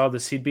like I saw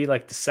this. He'd be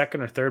like the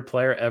second or third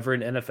player ever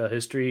in NFL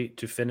history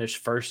to finish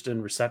first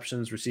in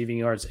receptions, receiving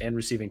yards, and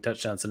receiving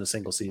touchdowns in a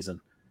single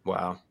season.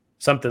 Wow.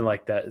 Something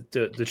like that.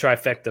 The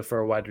trifecta for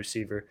a wide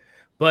receiver.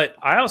 But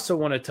I also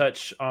want to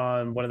touch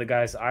on one of the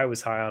guys I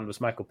was high on was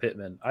Michael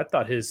Pittman. I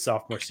thought his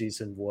sophomore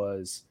season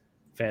was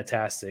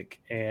fantastic.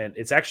 And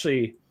it's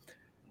actually,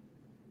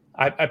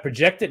 I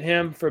projected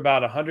him for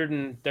about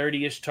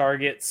 130-ish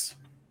targets,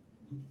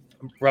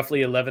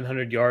 roughly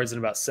 1,100 yards, and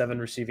about 7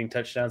 receiving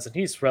touchdowns. And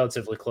he's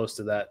relatively close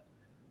to that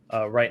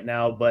right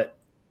now. But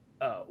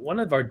one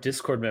of our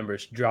Discord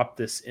members dropped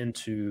this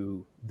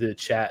into the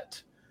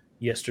chat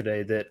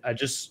yesterday that I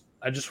just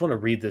want to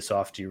read this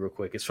off to you real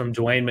quick. It's from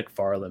Dwayne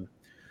McFarland.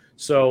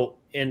 So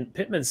in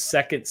Pittman's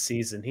second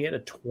season, he had a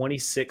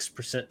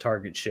 26%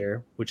 target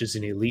share, which is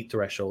an elite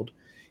threshold.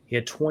 He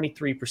had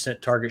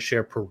 23% target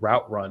share per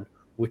route run,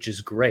 which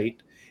is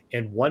great,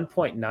 and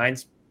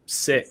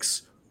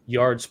 1.96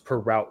 yards per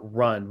route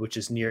run, which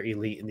is near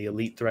elite, and the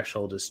elite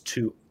threshold is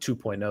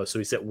 2.0. So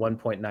he's at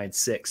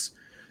 1.96.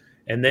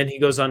 And then he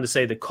goes on to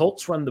say the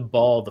Colts run the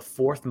ball the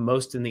fourth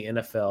most in the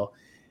NFL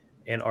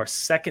and are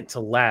second to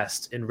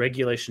last in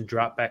regulation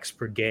dropbacks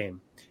per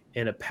game.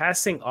 In a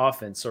passing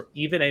offense or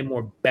even a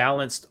more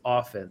balanced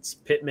offense,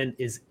 Pittman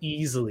is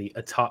easily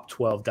a top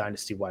 12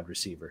 dynasty wide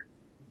receiver.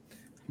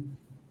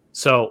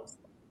 So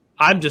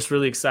I'm just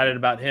really excited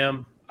about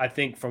him. I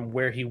think from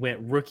where he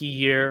went rookie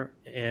year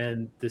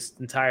and this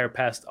entire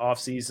past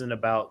offseason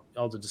about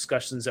all the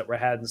discussions that were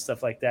had and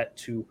stuff like that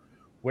to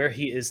where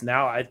he is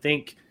now, I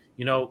think,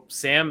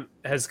 Sam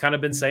has kind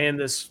of been saying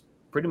this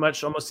pretty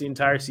much almost the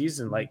entire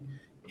season. Like,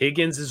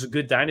 Higgins is a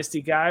good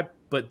dynasty guy,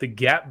 but the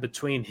gap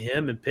between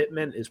him and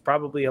Pittman is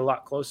probably a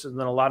lot closer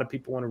than a lot of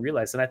people want to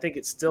realize. And I think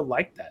it's still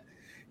like that.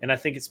 And I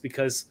think it's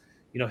because,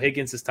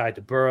 Higgins is tied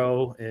to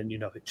Burrow and,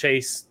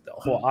 Chase, the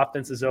whole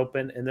offense is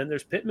open. And then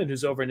there's Pittman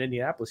who's over in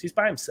Indianapolis. He's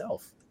by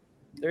himself.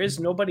 There is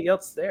nobody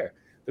else there.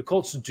 The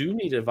Colts do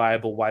need a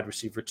viable wide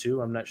receiver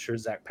too. I'm not sure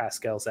Zach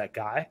Pascal's that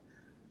guy.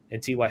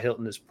 And T.Y.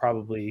 Hilton is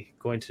probably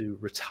going to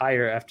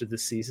retire after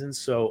this season.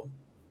 So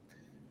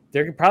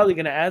they're probably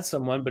going to add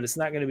someone, but it's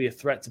not going to be a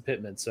threat to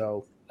Pittman.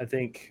 So I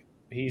think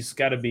he's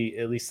got to be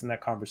at least in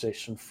that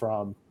conversation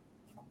from,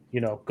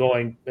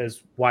 going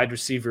as wide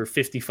receiver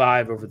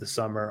 55 over the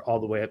summer all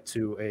the way up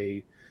to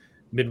a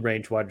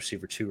mid-range wide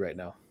receiver 2 right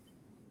now.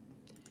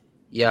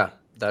 Yeah,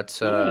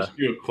 that's Let me ask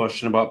you a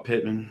question about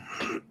Pittman.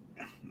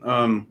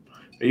 Are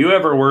you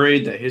ever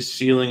worried that his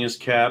ceiling is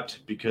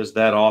capped because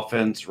that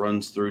offense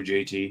runs through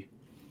JT?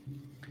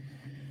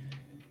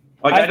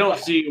 I don't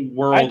see a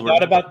world. I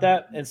thought about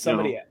that, and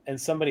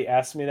somebody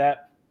asked me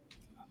that.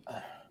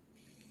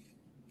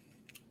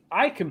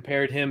 I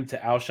compared him to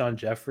Alshon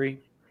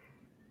Jeffrey,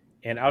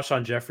 and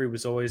Alshon Jeffrey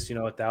was always,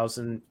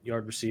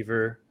 1,000-yard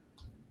receiver,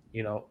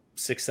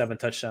 6-7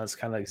 touchdowns,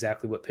 kind of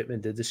exactly what Pittman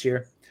did this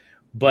year.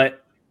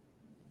 But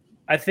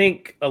I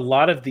think a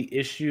lot of the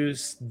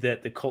issues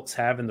that the Colts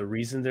have and the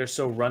reason they're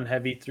so run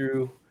heavy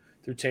through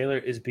Taylor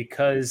is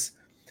because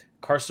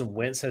Carson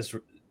Wentz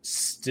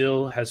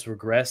still has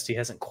regressed. He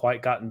hasn't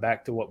quite gotten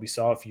back to what we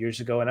saw a few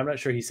years ago, and I'm not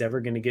sure he's ever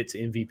going to get to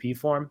MVP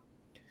form.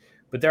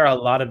 But there are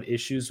a lot of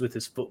issues with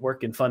his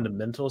footwork and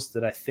fundamentals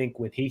that I think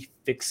when he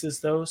fixes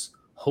those,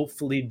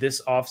 hopefully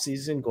this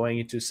offseason, going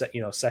into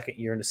second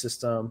year in the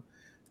system,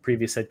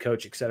 previous head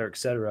coach, et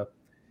cetera,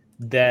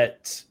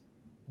 that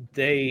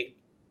they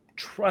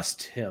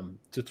trust him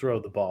to throw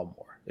the ball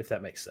more, if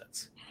that makes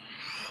sense.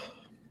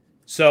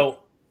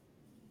 So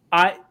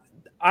I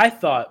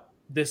thought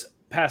this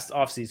past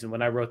offseason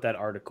when I wrote that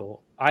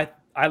article, I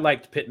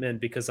liked Pittman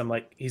because I'm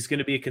like, he's going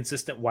to be a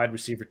consistent wide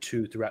receiver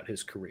 2 throughout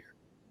his career.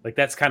 Like,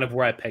 that's kind of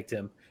where I pegged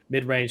him,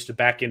 mid-range to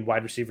back-end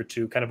wide receiver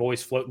 2, kind of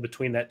always floating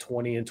between that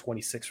 20 and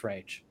 26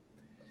 range.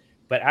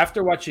 But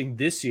after watching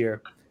this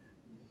year,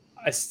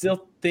 I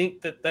still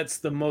think that that's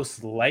the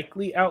most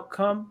likely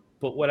outcome.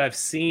 But what I've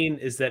seen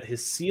is that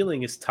his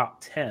ceiling is top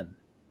 10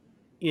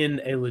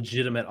 in a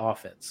legitimate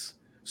offense.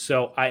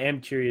 So I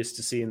am curious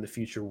to see in the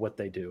future what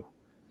they do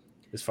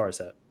as far as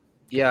that.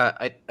 Yeah,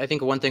 I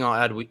think one thing I'll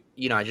add,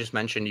 I just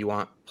mentioned you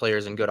want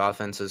players in good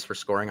offenses for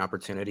scoring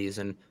opportunities,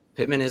 and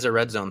Pittman is a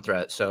red zone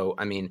threat. So,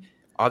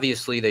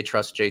 obviously they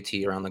trust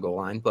JT around the goal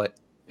line, but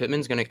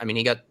Pittman's going to –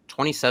 he got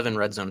 27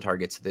 red zone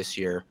targets this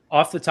year.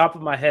 Off the top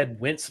of my head,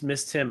 Wentz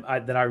missed him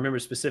that I remember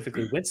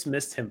specifically. Wentz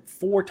missed him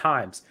 4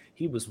 times.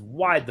 He was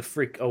wide the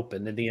freak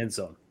open in the end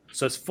zone.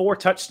 So it's 4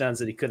 touchdowns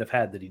that he could have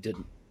had that he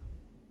didn't.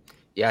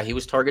 Yeah, he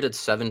was targeted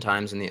 7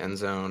 times in the end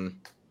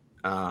zone,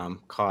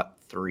 caught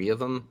 3 of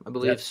them, I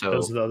believe. Yep, so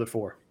those are the other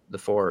 4. The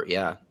 4,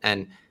 yeah.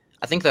 And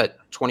I think that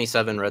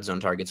 27 red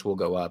zone targets will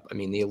go up.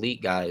 The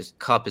elite guys,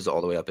 Kupp is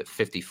all the way up at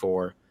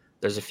 54.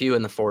 There's a few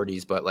in the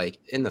 40s, but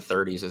in the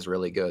 30s is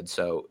really good.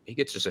 So he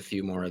gets just a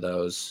few more of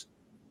those,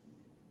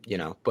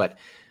 But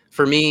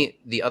for me,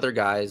 the other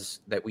guys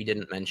that we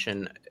didn't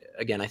mention,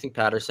 again, I think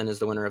Patterson is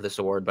the winner of this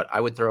award, but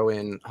I would throw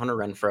in Hunter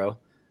Renfrow,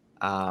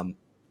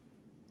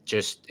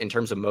 just in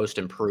terms of most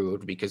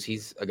improved, because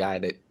he's a guy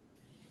that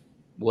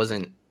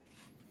wasn't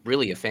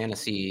really a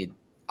fantasy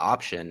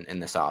option in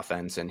this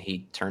offense, and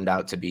he turned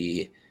out to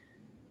be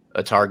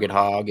a target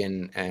hog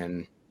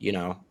and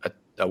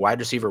a wide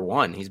receiver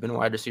 1. He's been a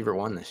wide receiver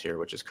 1 this year,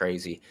 which is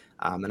crazy.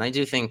 And I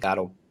do think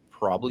that'll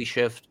probably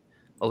shift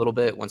a little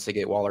bit once they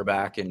get Waller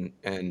back, and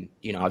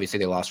obviously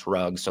they lost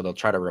Ruggs, so they'll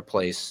try to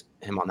replace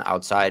him on the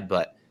outside,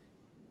 but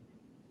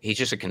he's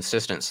just a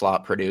consistent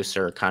slot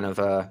producer, kind of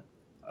a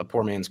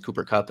poor man's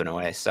Cooper Kupp in a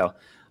way. So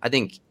I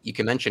think you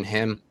can mention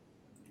him.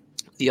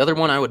 The other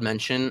one I would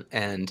mention,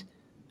 and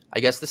I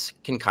guess this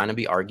can kind of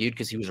be argued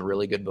because he was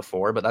really good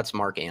before, but that's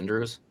Mark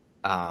Andrews,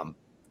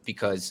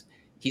 because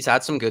he's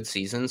had some good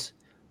seasons,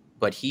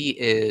 but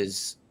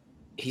he's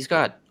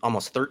got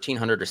almost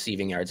 1,300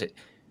 receiving yards.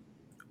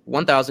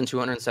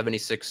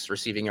 1,276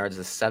 receiving yards,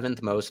 the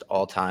seventh most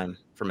all time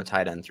from a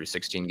tight end through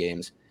 16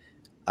 games.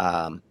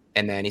 And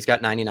then he's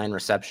got 99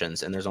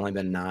 receptions, and there's only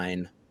been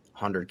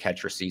 900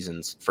 catcher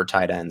seasons for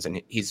tight ends.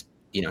 And he's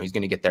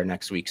going to get there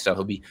next week. So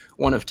he'll be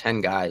one of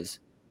 10 guys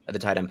at the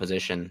tight end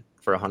position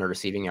for 100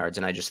 receiving yards.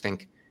 And I just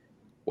think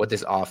with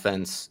this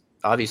offense,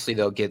 obviously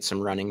they'll get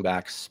some running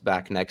backs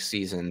back next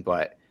season,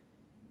 but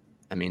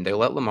I mean, they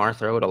let Lamar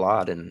throw it a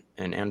lot, and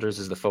Andrews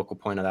is the focal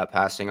point of that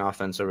passing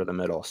offense over the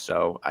middle.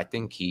 So I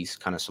think he's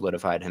kind of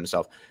solidified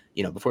himself.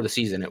 Before the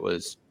season, it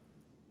was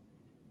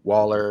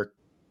Waller,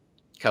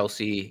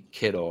 Kelsey,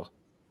 Kittle,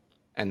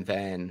 and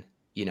then,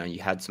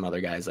 you had some other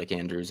guys like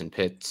Andrews and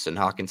Pitts and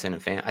Hawkinson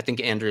and Fan. I think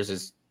Andrews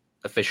is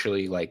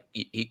officially like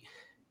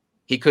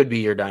he could be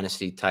your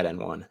dynasty tight end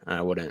one, and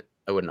I wouldn't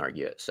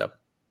argue it. So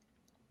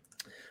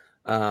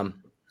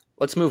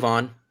let's move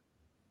on.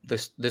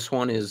 This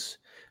one is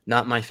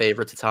not my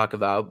favorite to talk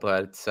about,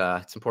 but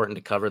it's important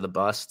to cover the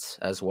busts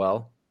as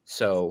well.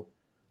 So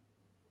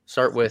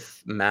start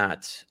with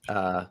Matt.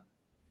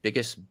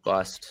 Biggest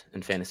bust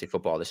in fantasy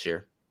football this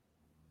year?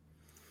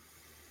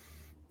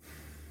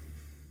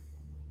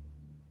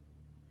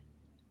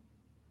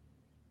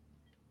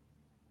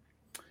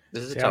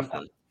 This is a tough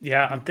one.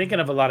 Yeah, I'm thinking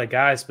of a lot of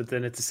guys, but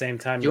then at the same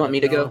time, do you want me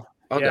to go?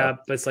 I'll go.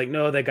 But it's like,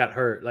 no, they got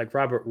hurt. Like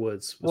Robert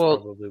Woods was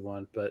probably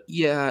one, but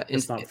yeah,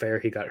 it's not fair.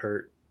 He got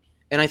hurt.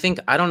 And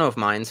I don't know if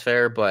mine's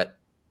fair, but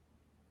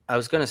I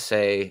was going to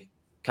say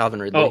Calvin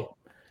Ridley. Oh,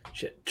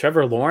 shit.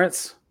 Trevor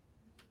Lawrence?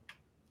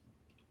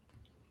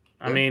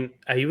 Yeah. I mean,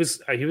 he was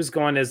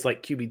going as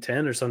like QB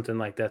 10 or something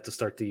like that to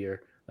start the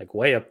year, like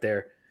way up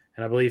there.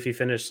 And I believe he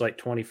finished like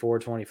 24,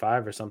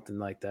 25 or something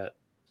like that.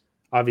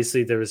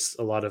 Obviously, there was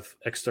a lot of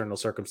external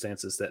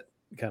circumstances that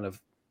kind of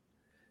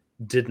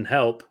didn't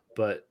help,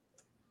 but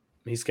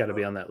he's got to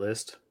be on that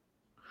list.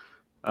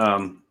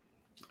 I've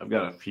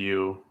got a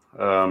few.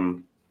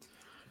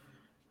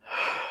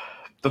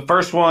 The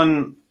first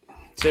one,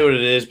 say what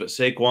it is, but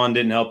Saquon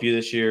didn't help you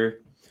this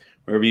year.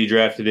 Wherever you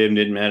drafted him,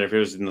 didn't matter if it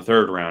was in the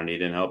third round. He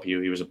didn't help you.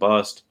 He was a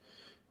bust.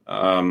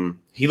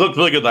 He looked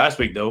really good last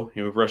week, though.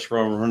 He rushed for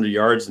over 100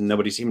 yards, and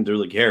nobody seemed to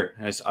really care.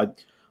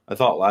 I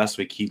thought last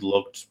week he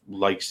looked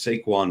like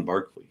Saquon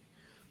Barkley.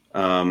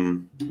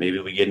 Maybe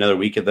we get another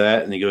week of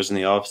that, and he goes in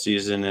the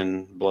offseason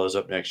and blows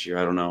up next year.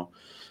 I don't know.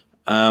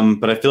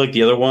 But I feel like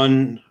the other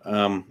one,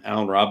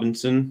 Allen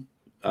Robinson.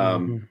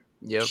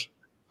 Yep.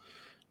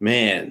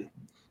 Man,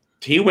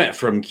 he went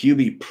from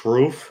QB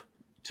proof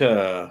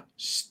to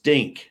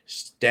stank,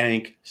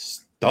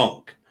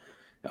 stunk.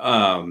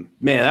 Man,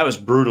 that was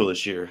brutal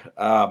this year.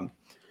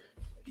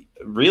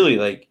 Really,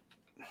 like,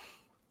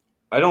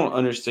 I don't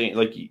understand.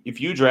 Like,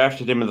 if you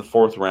drafted him in the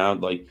fourth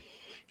round, like,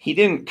 he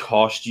didn't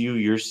cost you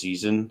your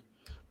season,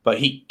 but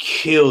he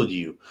killed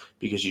you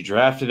because you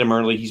drafted him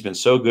early. He's been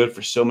so good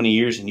for so many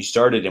years, and you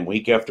started him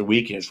week after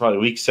week, and it's probably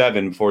week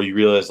 7 before you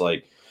realize,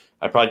 like,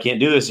 I probably can't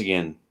do this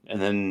again.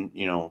 And then,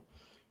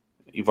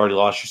 you've already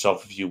lost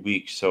yourself a few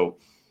weeks. So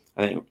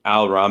I think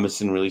Allen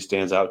Robinson really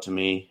stands out to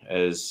me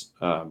as,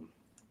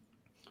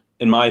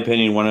 in my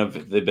opinion, one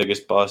of the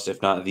biggest busts,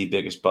 if not the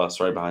biggest bust,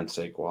 right behind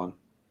Saquon.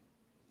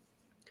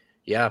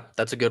 Yeah,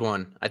 that's a good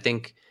one. I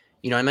think,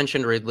 I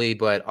mentioned Ridley,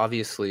 but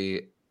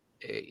obviously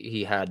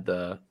he had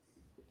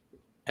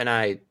and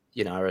I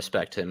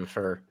respect him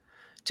for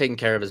taking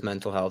care of his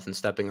mental health and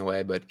stepping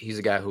away, but he's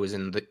a guy who was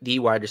in the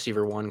wide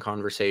receiver one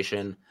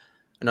conversation.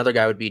 Another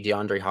guy would be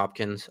DeAndre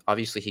Hopkins.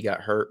 Obviously he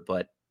got hurt,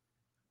 but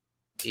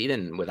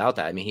even without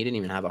that, I mean, he didn't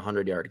even have a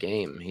 100-yard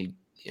game.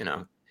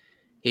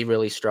 He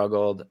really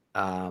struggled.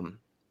 I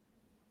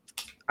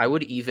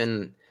would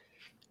even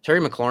Terry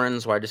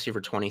McLaurin's wide receiver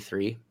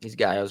 23. He's a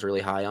guy I was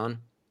really high on.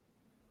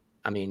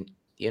 I mean,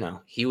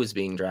 he was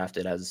being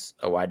drafted as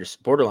a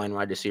borderline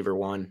wide receiver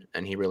 1,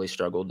 and he really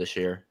struggled this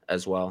year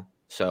as well.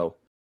 So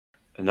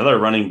another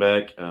running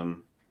back,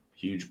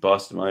 huge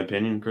bust in my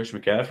opinion, Chris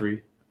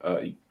McCaffrey.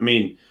 I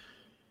mean,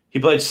 he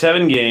played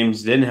 7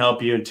 games, didn't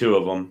help you in 2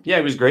 of them. Yeah,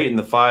 he was great in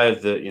the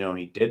 5 that,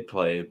 he did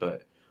play,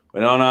 but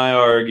went on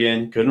IR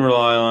again, couldn't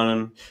rely on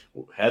him,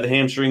 had the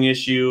hamstring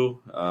issue,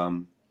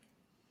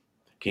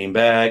 came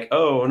back.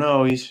 Oh,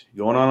 no, he's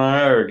going on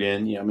IR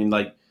again. Yeah, I mean,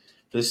 like,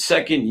 the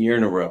second year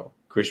in a row,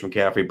 Chris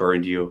McCaffrey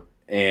burned you.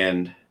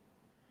 And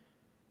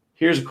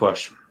here's a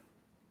question.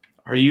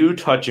 Are you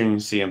touching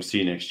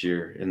CMC next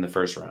year in the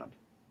first round?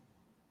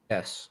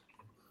 Yes.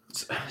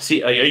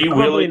 See, are you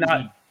probably willing not,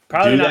 to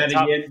probably do not that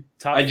top, again?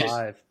 top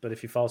 5, but if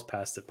he falls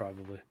past it,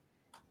 probably.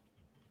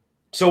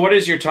 So what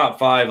is your top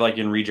 5 like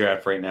in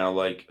redraft right now?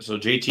 Like, so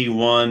JT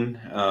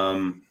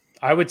 1,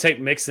 I would take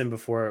Mixon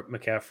before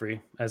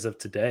McCaffrey as of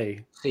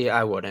today. See,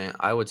 I wouldn't.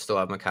 I would still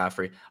have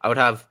McCaffrey. I would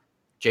have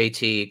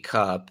JT,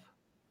 Cup.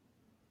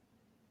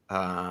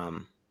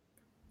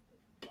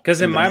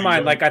 Because in my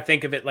mind, like I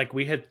think of it like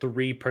we had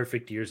 3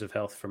 perfect years of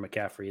health for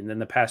McCaffrey, and then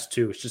the past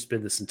 2, it's just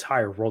been this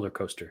entire roller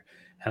coaster.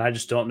 And I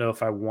just don't know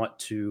if I want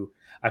to.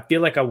 I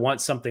feel like I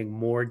want something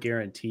more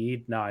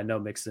guaranteed. Now I know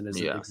Mixon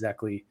isn't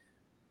exactly,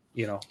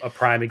 a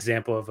prime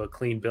example of a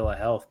clean bill of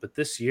health, but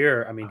this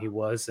year, I mean, he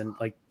was, and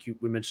like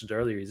we mentioned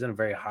earlier, he's in a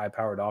very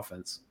high-powered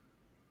offense.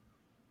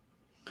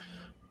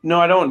 No,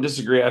 I don't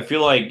disagree. I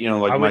feel like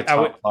my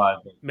top 5.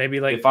 Maybe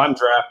like if I'm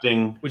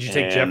drafting, would you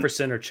take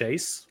Jefferson or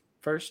Chase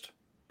first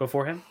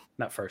before him?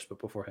 Not first, but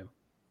before him.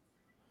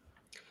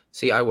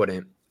 See, I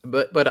wouldn't.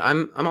 But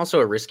I'm also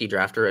a risky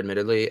drafter,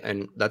 admittedly,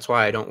 and that's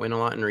why I don't win a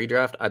lot in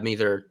redraft. I'm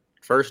either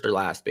first or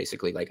last,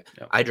 basically. Like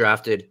I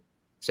drafted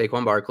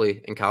Saquon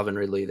Barkley and Calvin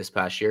Ridley this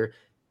past year,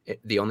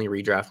 the only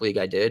redraft league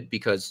I did,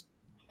 because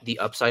the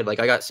upside, like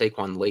I got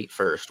Saquon late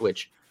first,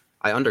 which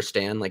I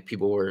understand. Like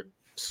people were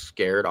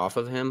scared off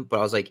of him, but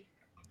I was like,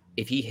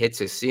 if he hits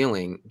his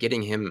ceiling,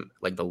 getting him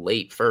like the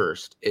late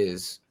first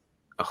is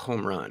a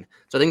home run.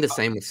 So I think the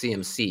same with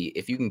CMC.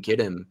 If you can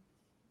get him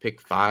pick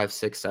 5,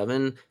 6,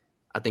 7,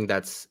 I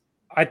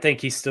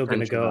think he's still going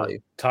to go value.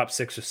 Top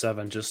 6 or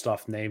 7 just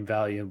off name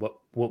value and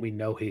what we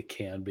know he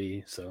can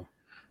be. So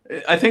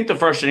I think the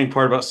frustrating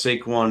part about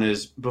Saquon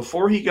is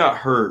before he got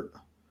hurt,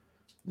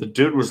 the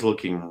dude was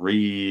looking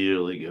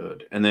really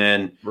good, and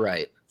then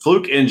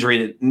fluke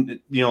injury,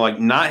 like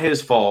not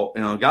his fault.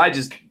 Guy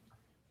just,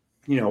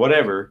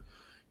 whatever.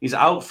 He's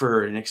out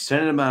for an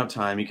extended amount of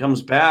time. He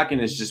comes back and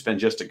it's just been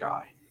just a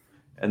guy.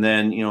 And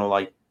then,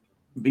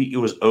 it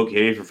was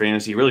okay for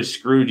fantasy. He really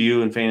screwed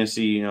you in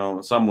fantasy,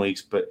 some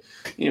weeks. But,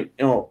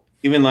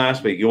 even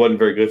last week, it wasn't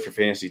very good for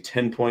fantasy,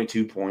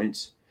 10.2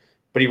 points.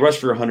 But he rushed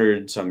for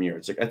 100-some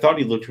yards. Like I thought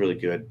he looked really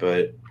good,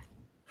 but,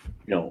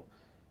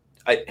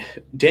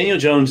 Daniel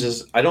Jones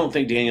is – I don't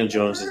think Daniel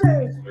Jones is the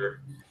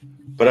answer.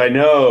 But I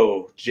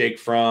know Jake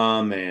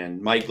Fromm and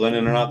Mike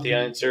Glennon are not the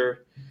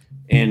answer.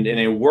 And in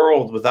a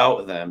world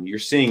without them, you're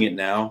seeing it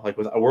now. Like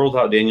with a world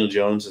without Daniel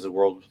Jones is a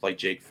world with like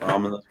Jake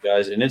Fromm and those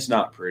guys, and it's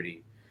not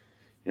pretty.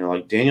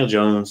 Like Daniel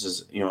Jones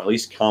is, at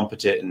least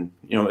competent and,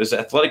 is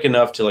athletic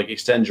enough to like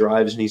extend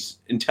drives, and he's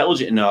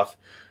intelligent enough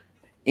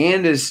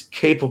and is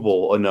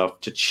capable enough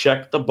to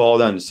check the ball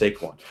down to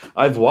Saquon.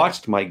 I've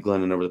watched Mike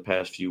Glennon over the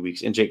past few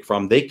weeks and Jake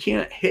Fromm. They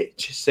can't hit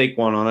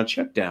Saquon on a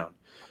check down.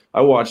 I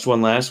watched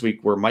one last week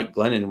where Mike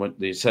Glennon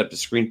they set up the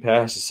screen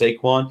pass to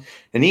Saquon,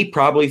 and he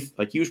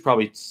was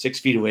probably 6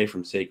 feet away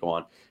from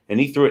Saquon, and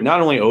he threw it not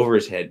only over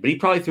his head, but he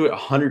probably threw it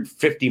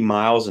 150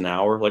 miles an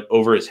hour, like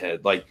over his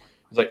head. Like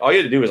it's like all you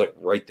had to do was like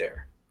right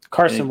there.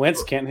 Carson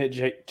Wentz can't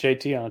hit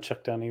JT on a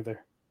check down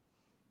either.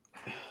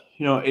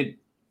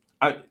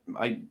 I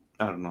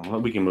don't know.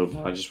 We can move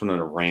on. I just wanted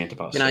to rant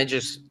about. Can I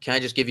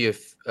just give you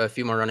a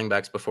few more running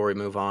backs before we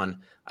move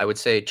on? I would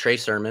say Trey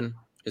Sermon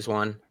is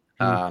one.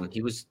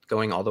 He was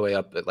going all the way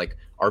up at like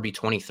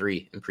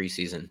RB23 in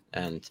preseason,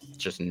 and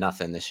just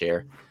nothing this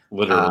year.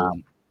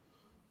 Literally.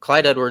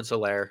 Clyde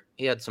Edwards-Helaire,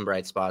 he had some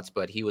bright spots,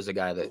 but he was a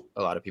guy that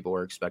a lot of people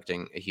were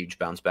expecting a huge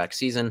bounce back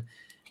season.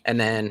 And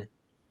then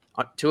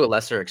to a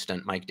lesser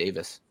extent, Mike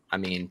Davis. I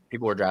mean,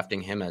 people were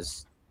drafting him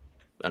as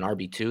an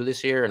RB2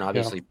 this year, and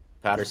obviously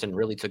Patterson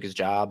really took his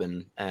job,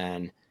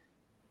 and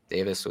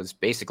Davis was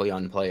basically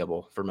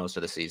unplayable for most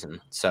of the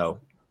season. So,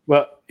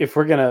 well, if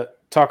we're gonna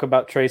talk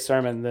about Trey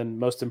Sermon, then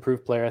most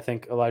improved player, I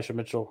think Elijah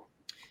Mitchell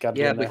got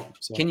to be in there.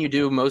 So. Can you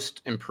do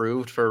most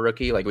improved for a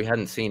rookie? Like we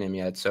hadn't seen him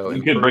yet, so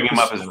you could bring him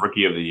up as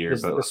rookie of the year.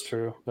 That's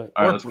true. But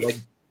like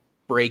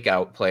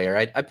breakout player,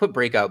 I put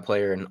breakout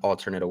player in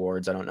alternate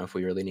awards. I don't know if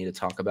we really need to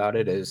talk about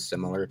it as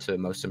similar to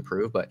most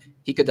improved, but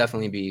he could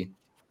definitely be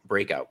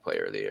breakout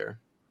player of the year.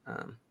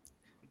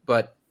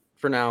 But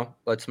for now,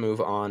 let's move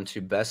on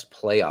to best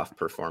playoff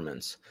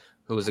performance.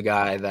 Who was a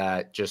guy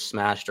that just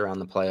smashed around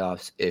the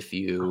playoffs if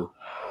you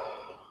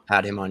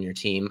had him on your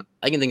team?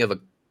 I can think of a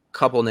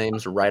couple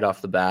names right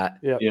off the bat.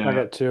 Yeah, I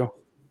got 2.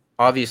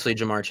 Obviously,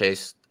 Jamar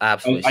Chase,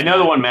 absolutely. I know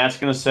the one Matt's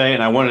going to say,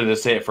 and I wanted to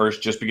say it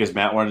first just because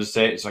Matt wanted to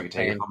say it so I could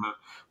take it from him.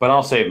 But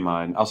I'll save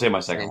mine. I'll save my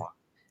second one.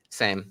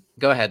 Same.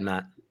 Go ahead,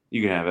 Matt.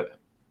 You can have it.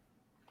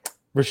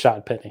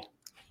 Rashad Penny.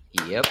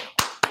 Yep.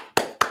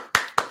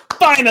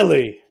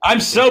 Finally! I'm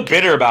so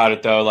bitter about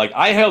it, though. Like,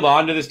 I held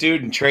on to this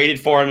dude and traded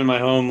for him in my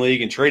home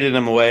league and traded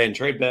him away and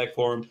traded back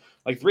for him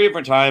like 3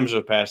 different times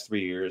over the past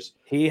 3 years.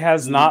 He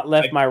has not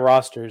left my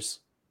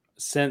rosters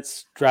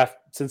since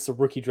the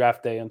rookie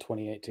draft day in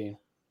 2018.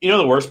 You know,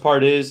 the worst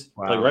part is,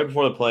 like, right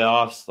before the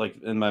playoffs, like,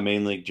 in my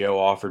main league, Joe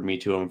offered me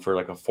to him for,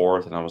 like, a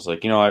 4th, and I was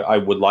like, I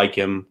would like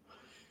him.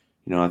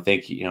 I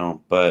think,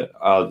 but,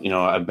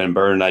 I've been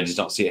burned. I just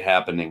don't see it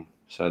happening.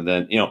 So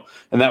then,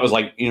 and that was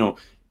like,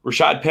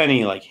 Rashad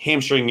Penny, like,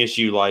 hamstring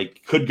issue,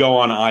 like, could go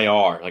on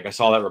IR. Like, I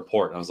saw that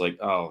report, and I was like,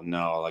 oh,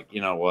 no. Like, you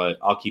know what?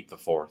 I'll keep the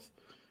 4th.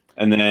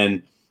 And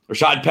then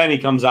Rashad Penny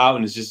comes out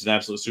and is just an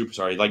absolute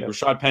superstar. Like,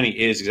 Rashad Penny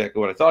is exactly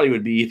what I thought he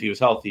would be if he was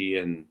healthy,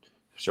 and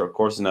sure, of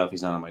course enough,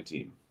 he's not on my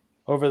team.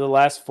 Over the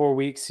last 4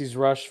 weeks, he's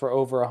rushed for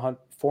over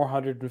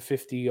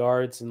 450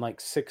 yards and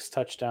like 6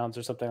 touchdowns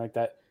or something like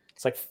that.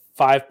 It's like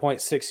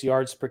 5.6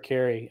 yards per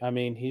carry. I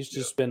mean, he's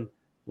just been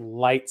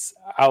lights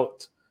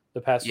out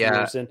the past few Yeah.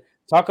 years. And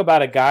talk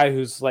about a guy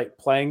who's like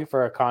playing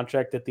for a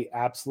contract at the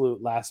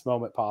absolute last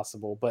moment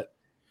possible, but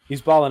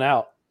he's balling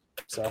out.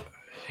 So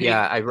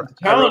Yeah, I Talent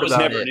wrote was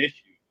about never an it.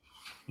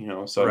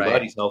 issue, so I'm Right.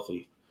 glad he's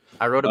healthy.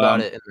 I wrote about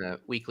it in the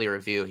weekly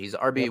review. He's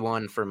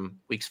RB1 from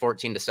weeks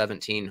 14 to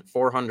 17,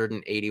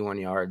 481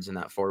 yards in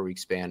that 4-week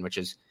span, which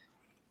is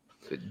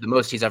the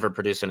most he's ever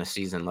produced in a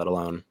season, let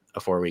alone a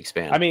 4-week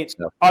span. I mean,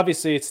 So,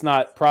 obviously it's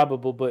not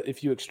probable, but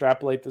if you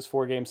extrapolate this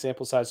 4-game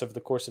sample size over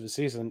the course of a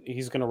season,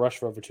 he's going to rush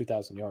for over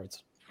 2,000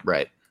 yards.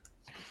 right.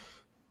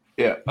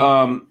 Yeah.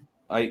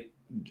 I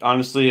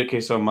honestly, okay,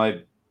 so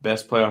my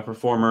best playoff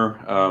performer,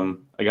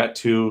 I got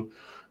 2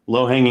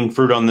 low-hanging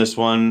fruit on this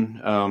one.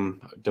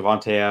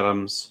 Devontae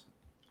Adams,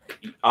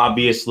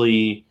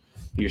 obviously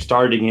you're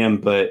starting him,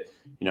 but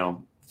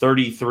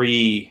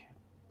 33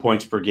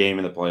 points per game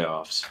in the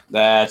playoffs.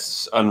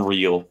 That's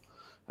unreal.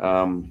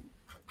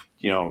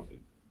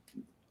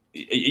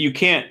 You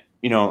can't,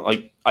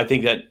 I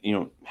think that,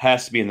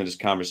 has to be in this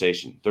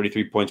conversation.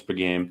 33 points per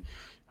game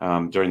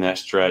during that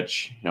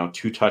stretch,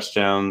 2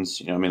 touchdowns,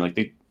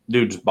 the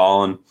dude's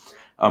balling.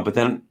 But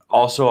then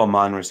also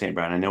Amon-Ra St.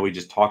 Brown. I know we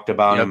just talked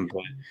about him,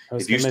 but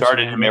if you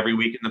started him every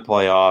week in the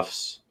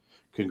playoffs,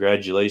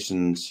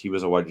 congratulations. He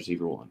was a wide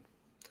receiver 1.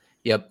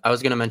 Yep. I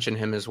was going to mention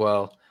him as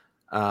well.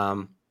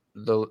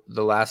 The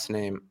last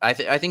name, I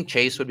think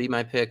Chase would be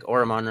my pick,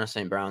 or Amon-Ra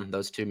St. Brown.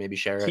 Those two maybe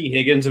share it. T.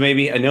 Higgins,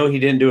 maybe. I know he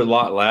didn't do a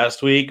lot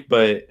last week,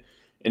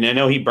 and I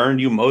know he burned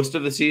you most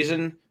of the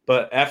season,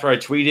 but after I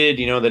tweeted,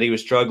 that he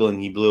was struggling,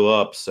 he blew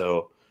up.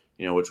 So,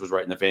 which was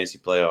right in the fantasy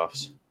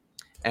playoffs.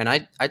 And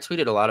I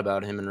tweeted a lot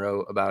about him and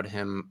wrote about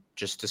him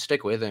just to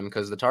stick with him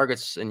because the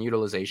targets and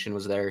utilization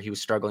was there. He was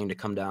struggling to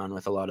come down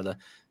with a lot of the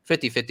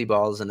 50-50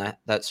 balls, and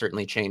that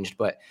certainly changed.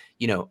 But,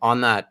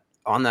 on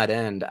that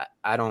end,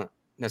 I don't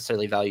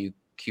necessarily value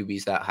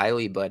QBs that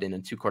highly, but in a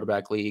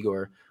 2-quarterback league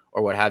or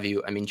what have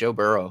you, I mean, Joe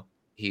Burrow,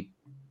 he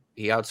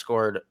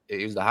outscored,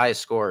 he was the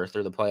highest scorer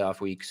through the playoff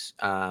weeks.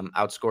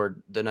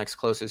 Outscored the next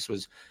closest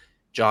was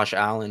Josh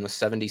Allen with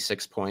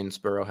 76 points.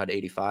 Burrow had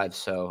 85.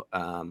 So,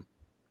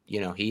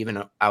 he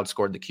even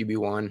outscored the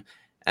QB1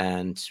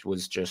 and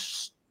was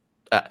just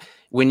I've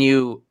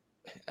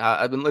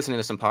been listening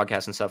to some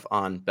podcasts and stuff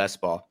on best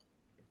ball.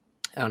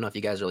 I don't know if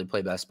you guys really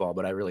play best ball,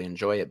 but I really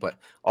enjoy it. But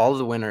all of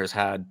the winners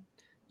had,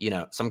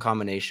 some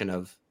combination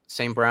of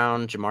St.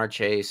 Brown, Jamar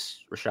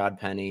Chase, Rashad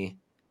Penny,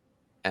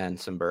 and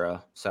some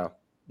Burrow. So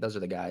those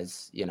are the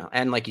guys,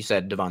 and like you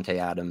said, Devontae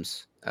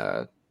Adams,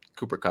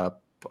 Cooper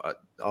Kupp,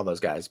 all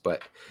those guys.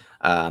 But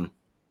I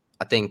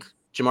think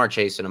Jamar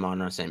Chase and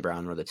Amon-Ra St.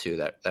 Brown were the two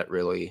that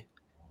really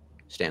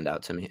stand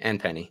out to me, and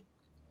Penny.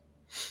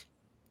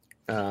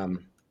 All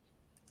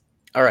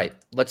right,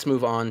 let's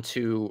move on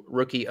to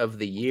Rookie of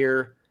the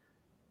Year.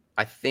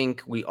 I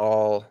think we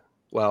all,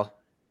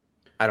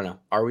 I don't know.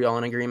 Are we all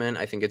in agreement?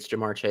 I think it's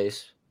Jamar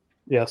Chase.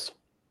 Yes.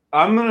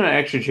 I'm going to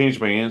actually change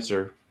my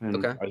answer.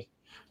 Okay.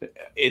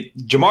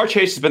 Jamar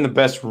Chase has been the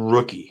best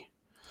rookie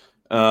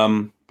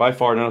by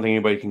far. I don't think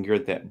anybody can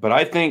get that. But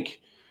I think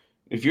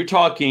if you're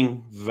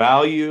talking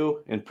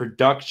value and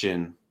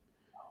production,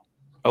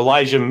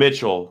 Elijah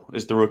Mitchell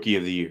is the Rookie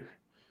of the Year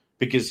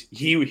because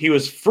he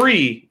was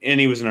free and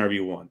he was an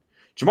RB1.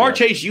 Jamar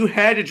Chase, you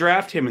had to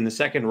draft him in the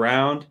 2nd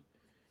round.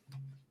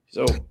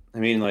 So,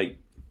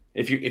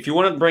 if you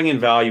want to bring in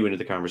value into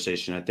the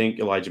conversation, I think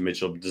Elijah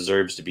Mitchell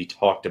deserves to be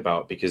talked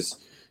about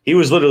because he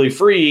was literally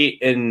free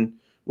and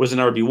was an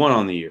RB1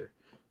 on the year,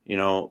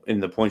 in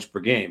the points per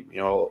game.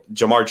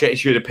 Jamar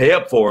Chase, you had to pay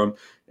up for him,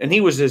 and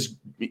he was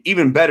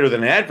even better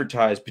than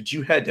advertised, but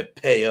you had to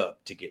pay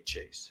up to get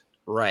Chase.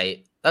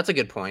 Right. That's a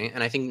good point.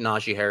 And I think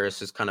Najee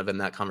Harris is kind of in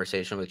that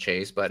conversation with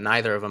Chase, but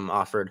neither of them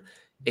offered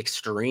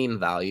extreme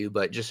value.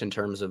 But just in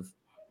terms of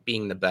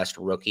being the best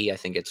rookie, I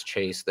think it's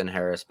Chase then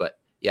Harris. But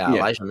yeah.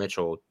 Elijah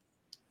Mitchell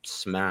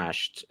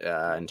smashed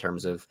in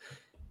terms of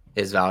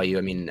his value.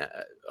 I mean,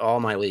 all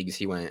my leagues,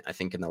 he went, I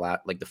think, in the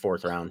the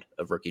 4th round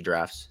of rookie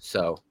drafts.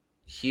 So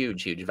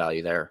huge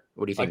value there.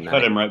 What do you think, I Matt?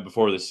 cut him right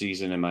before the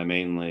season in my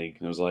main league.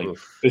 And it was like, It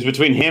was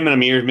between him and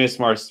Amir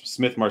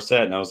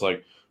Smith-Marset. And I was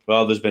like,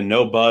 well, there's been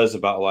no buzz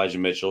about Elijah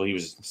Mitchell. He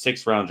was a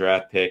 6th round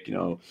draft pick.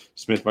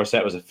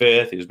 Smith-Marset was a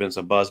 5th. There's been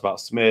some buzz about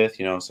Smith,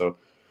 So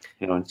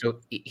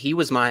he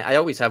was I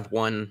always have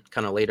one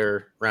kind of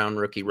later round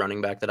rookie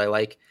running back that I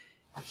like.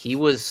 He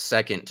was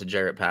 2nd to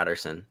Jarrett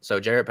Patterson. So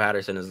Jarrett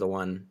Patterson is the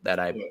one that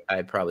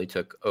I probably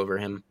took over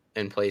him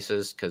in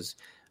places because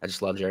I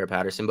just love Jarrett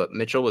Patterson. But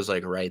Mitchell was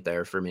right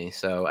there for me.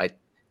 So I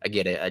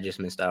get it. I just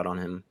missed out on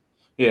him.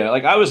 Yeah,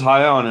 I was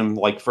high on him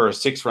for a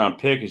 6th round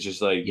pick. It's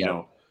just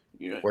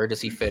where does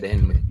he fit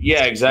in?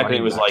 Yeah, exactly.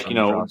 It was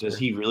does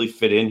he really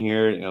fit in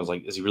here? And I was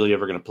like, is he really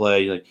ever going to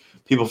play?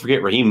 People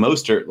forget Raheem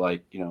Mostert,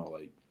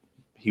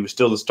 he was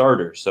still the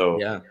starter. So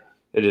yeah,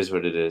 it is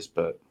what it is.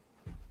 But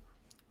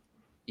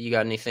you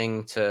got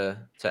anything to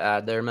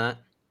add there, Matt?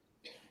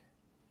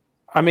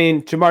 I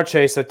mean, Jamar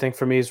Chase, I think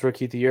for me is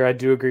rookie of the year. I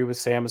do agree with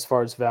Sam as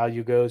far as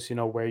value goes,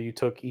 where you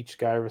took each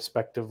guy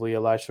respectively.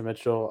 Elijah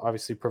Mitchell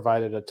obviously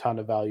provided a ton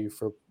of value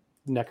for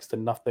next to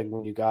nothing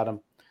when you got him.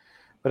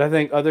 But I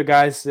think other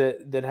guys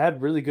that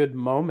had really good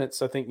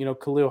moments, I think,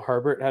 Khalil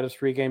Herbert had a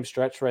 3-game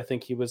stretch where I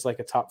think he was like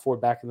a top 4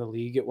 back in the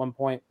league at one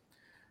point.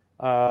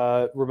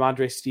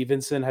 Ramondre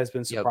Stevenson has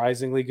been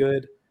surprisingly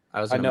good.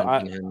 I was going to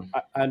mention him.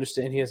 I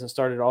understand he hasn't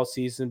started all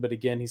season, but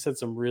again, he's had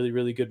some really,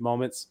 really good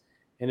moments.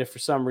 And if for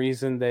some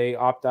reason they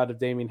opt out of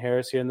Damien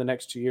Harris here in the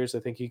next 2 years, I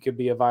think he could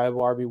be a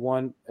viable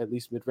RB1, at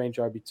least mid-range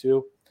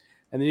RB2.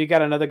 And then you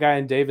got another guy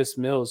in Davis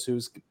Mills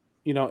who's,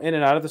 in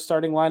and out of the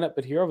starting lineup,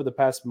 but here over the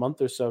past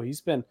month or so,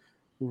 he's been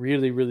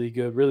really, really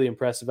good, really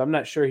impressive. I'm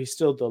not sure he's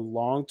still the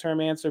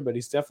long-term answer, but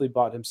he's definitely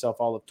bought himself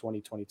all of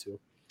 2022.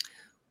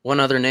 One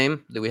other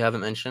name that we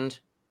haven't mentioned,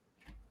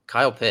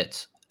 Kyle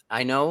Pitts.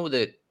 I know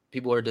that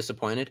people are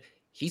disappointed.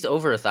 He's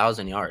over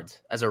 1,000 yards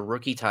as a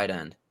rookie tight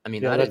end. I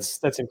mean,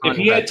 that's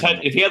incredible.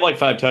 If he had like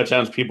 5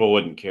 touchdowns, people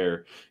wouldn't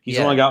care. He's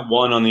only got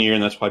 1 on the year,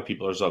 and that's why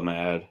people are so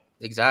mad.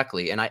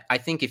 Exactly. And I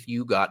think if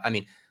you got,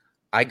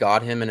 I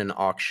got him in an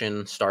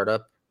auction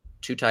startup,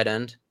 2 tight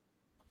end,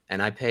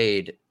 and I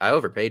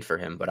overpaid for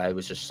him, but I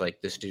was just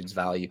like, this dude's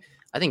value.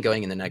 I think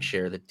going in the next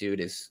year, the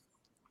dude is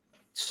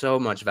so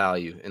much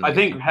value. I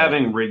think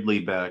having Ridley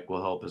back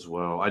will help as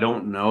well. I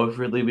don't know if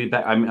Ridley will be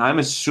back. I'm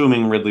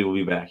assuming Ridley will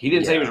be back. He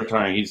didn't say he was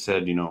retiring. He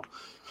said,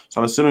 so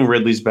I'm assuming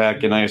Ridley's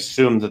back, and I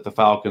assume that the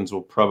Falcons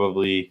will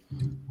probably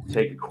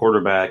take a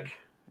quarterback,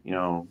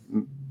 in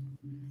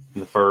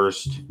the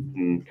first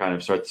and kind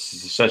of start the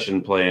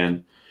succession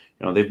plan.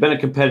 They've been a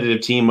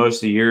competitive team most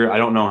of the year. I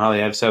don't know how they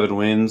have 7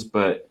 wins,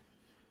 but,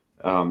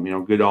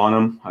 good on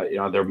them.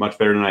 They're much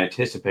better than I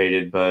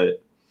anticipated,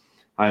 but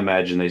I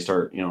imagine they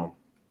start,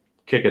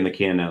 kicking the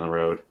can down the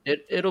road.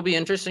 It'll be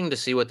interesting to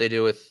see what they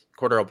do with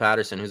Cordarrelle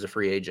Patterson, who's a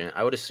free agent.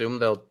 I would assume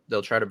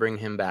they'll try to bring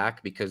him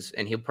back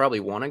and he'll probably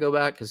want to go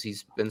back because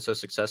he's been so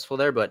successful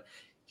there. But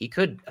he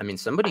could.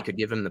 Somebody could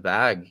give him the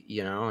bag,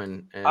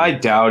 and I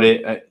doubt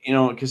it.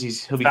 Because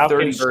he'll be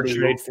 30 for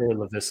trade for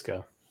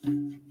Laviska.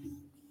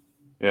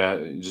 Yeah,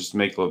 just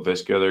make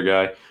Laviska their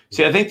guy.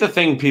 See, I think the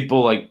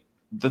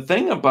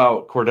thing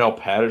about Cordarrelle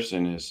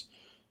Patterson is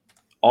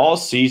all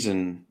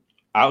season,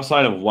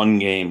 outside of 1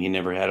 game, he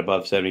never had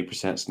above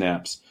 70%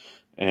 snaps.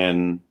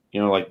 And,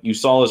 you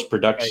saw his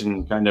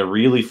production kind of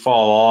really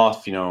fall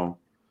off,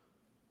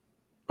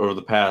 over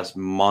the past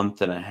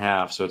month and a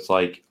half. So it's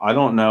like, I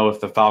don't know if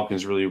the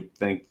Falcons really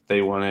think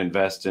they want to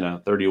invest in a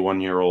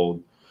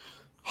 31-year-old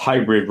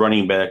hybrid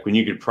running back when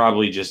you could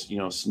probably just,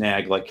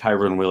 snag like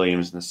Kyron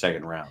Williams in the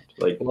 2nd round.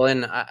 Well,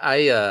 and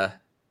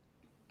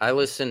I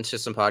listen to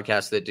some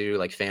podcasts that do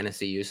like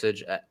fantasy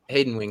usage.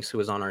 Hayden Winks, who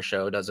was on our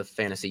show, does a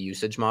fantasy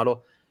usage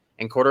model.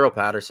 And Cordarrelle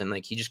Patterson,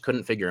 he just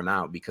couldn't figure him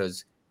out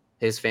because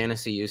his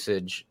fantasy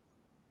usage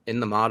in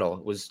the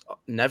model was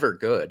never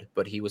good,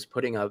 but he was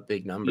putting up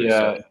big numbers.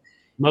 Yeah. So,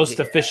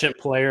 most efficient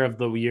player of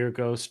the year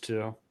goes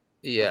to.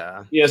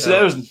 Yeah. Yeah, so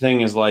that was the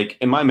thing is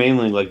in my main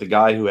league, the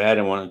guy who had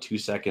him won in 2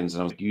 seconds,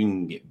 and I was like, you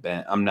can get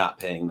bent. I'm not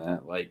paying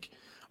that.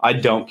 I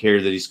don't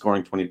care that he's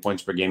scoring 20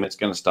 points per game. It's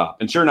going to stop.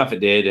 And sure enough, it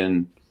did.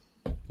 And,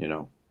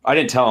 I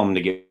didn't tell him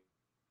to get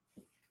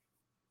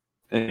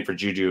for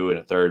Juju in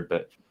a 3rd,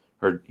 but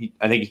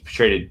I think he's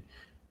traded.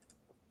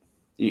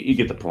 You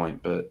get the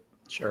point, but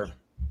sure.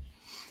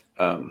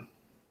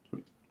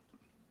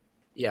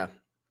 Yeah,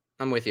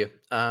 I'm with you.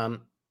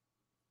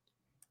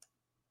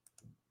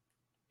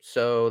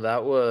 So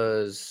that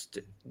was.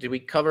 Did we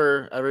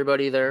cover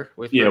everybody there?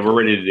 We're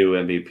ready to do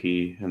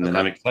MVP, and then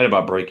I'm excited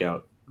about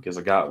Breakout because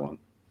I got one.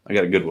 I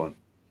got a good one.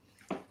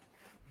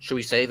 Should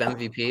we save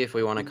MVP if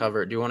we want to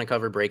cover? Do you want to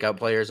cover breakout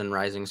players and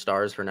rising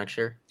stars for next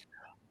year?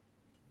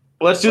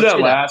 Let's do that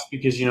last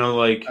because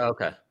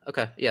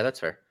Okay. Yeah, that's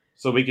fair.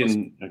 So we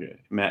can. Okay,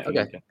 Matt.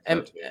 Okay.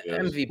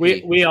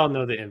 MVP. We all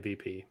know the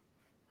MVP.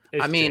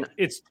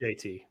 It's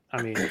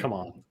JT. Come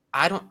on.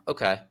 I don't.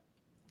 Okay.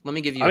 Let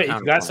me give you.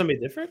 You got somebody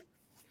different?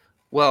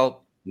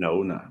 Well,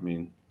 no, not.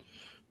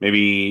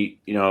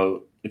 Maybe if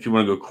you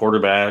want to go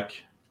quarterback.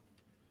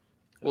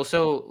 Well,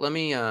 so let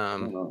me.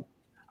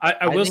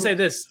 I will say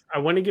this. I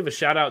want to give a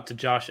shout out to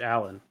Josh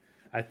Allen.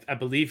 I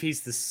believe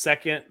he's the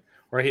second,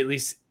 or at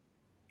least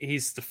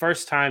he's the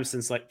first time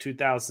since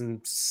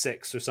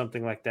 2006 or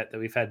something like that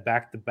we've had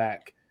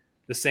back-to-back.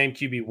 The same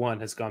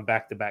QB1 has gone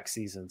back-to-back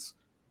seasons.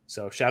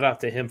 So shout out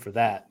to him for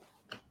that.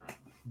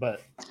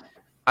 But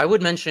I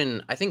would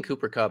mention, I think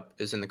Cooper Kupp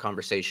is in the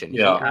conversation.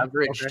 Yeah. He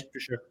averaged for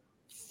sure.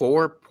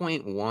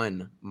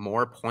 4.1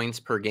 more points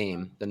per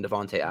game than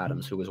Devontae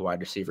Adams, who was wide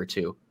receiver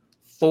 2.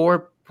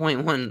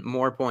 4.1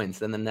 more points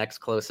than the next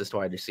closest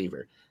wide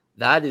receiver.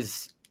 That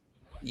is,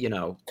 he's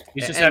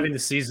just having the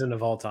season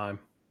of all time.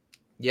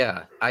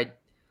 Yeah, I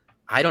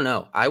don't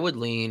know. I would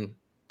lean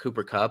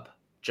Cooper Kupp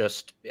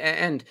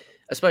and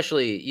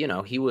especially,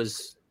 he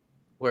was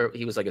where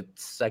he was like a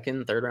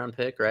 2nd, 3rd round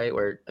pick, right?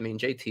 Where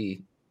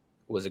JT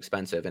was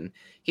expensive and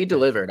he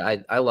delivered.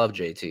 I love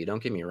JT.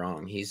 Don't get me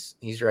wrong.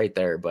 He's right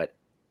there, but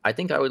I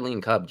think I would lean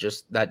Kupp.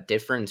 Just that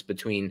difference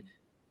between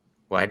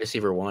wide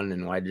receiver 1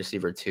 and wide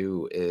receiver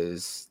 2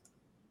 is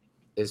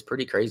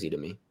pretty crazy to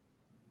me.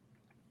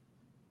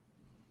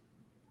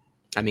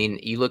 I mean,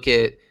 you look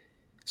at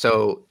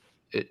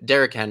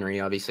Derrick Henry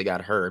obviously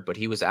got hurt, but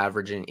he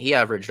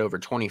averaged over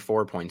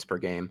 24 points per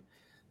game.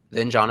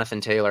 Then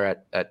Jonathan Taylor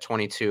at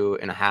 22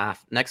 and a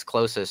half. Next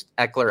closest,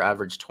 Eckler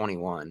averaged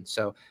 21.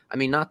 So, I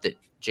mean, not that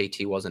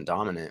JT wasn't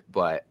dominant,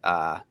 but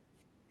I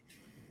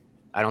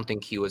don't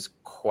think he was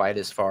quite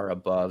as far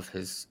above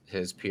his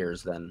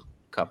peers than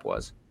Kupp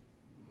was.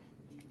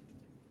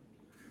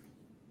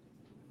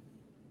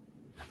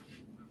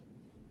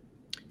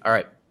 All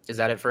right. Is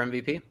that it for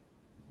MVP?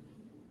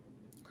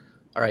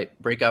 All right.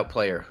 Breakout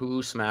player.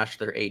 Who smashed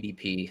their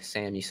ADP?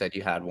 Sam, you said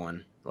you had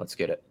one. Let's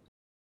get it.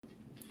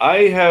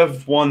 I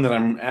have one that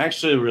I'm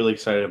actually really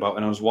excited about,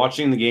 and I was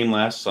watching the game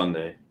last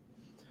Sunday,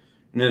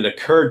 and it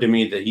occurred to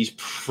me that he's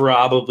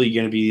probably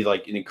going to be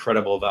like an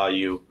incredible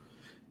value,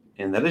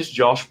 and that is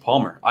Josh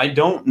Palmer. I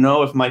don't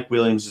know if Mike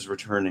Williams is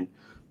returning,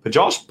 but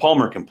Josh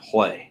Palmer can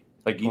play.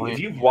 Like, if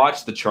you've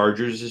watched the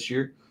Chargers this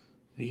year,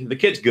 the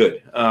kid's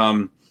good.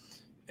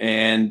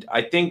 And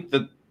I think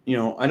that,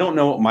 I don't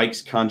know what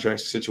Mike's contract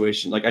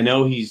situation. Like, I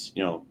know he's,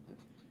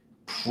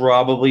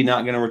 probably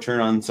not going to return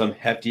on some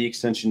hefty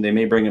extension. They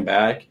may bring him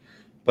back.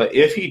 But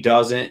if he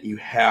doesn't, you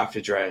have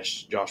to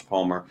trash Josh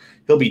Palmer.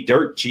 He'll be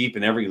dirt cheap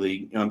in every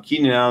league.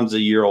 Keenan Allen's a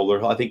year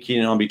older. I think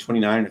Keenan Allen will be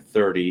 29 or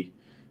 30.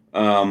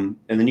 And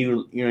then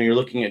you're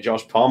looking at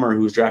Josh Palmer,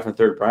 who was drafted in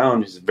third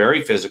round. He's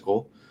very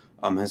physical.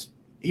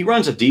 He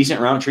runs a decent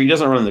route tree. He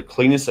doesn't run the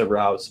cleanest of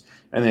routes,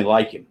 and they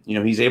like him.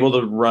 He's able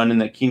to run in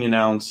that Keenan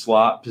Allen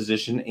slot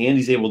position, and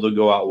he's able to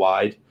go out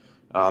wide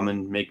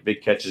and make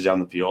big catches down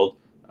the field.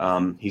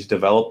 He's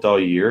developed all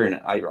year, and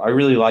I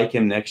really like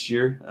him next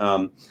year.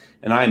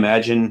 And I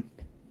imagine,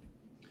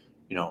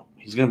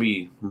 he's going to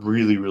be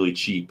really, really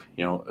cheap.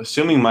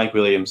 Assuming Mike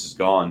Williams is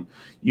gone,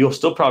 you'll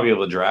still probably be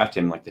able to draft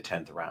him like the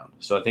 10th round.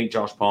 So I think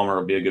Josh Palmer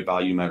will be a good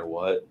value no matter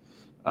what.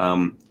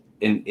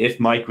 And if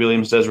Mike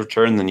Williams does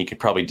return, then you could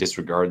probably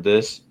disregard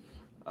this.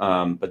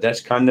 But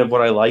that's kind of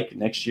what I like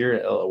next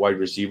year, a wide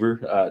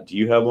receiver. Do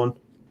you have one?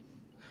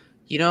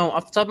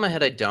 Off the top of my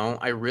head, I don't.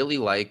 I really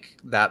like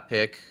that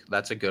pick.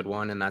 That's a good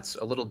one, and that's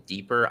a little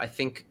deeper. I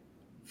think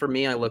for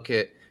me, I look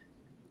at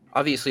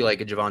obviously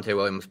like a Javonte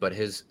Williams, but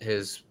his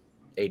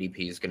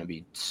ADP is going to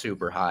be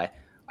super high.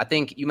 I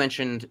think you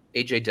mentioned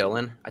A.J.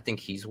 Dillon. I think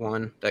he's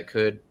one that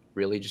could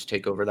really just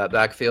take over that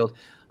backfield.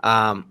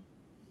 I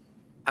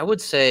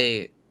would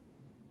say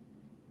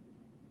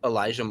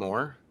Elijah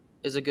Moore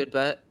is a good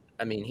bet.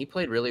 I mean, he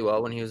played really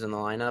well when he was in the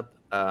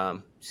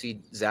lineup. See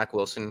Zach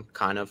Wilson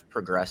kind of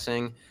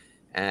progressing.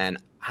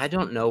 And I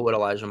don't know what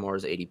Elijah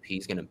Moore's ADP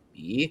is going to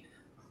be,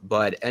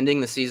 but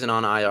ending the season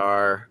on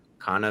IR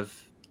kind of,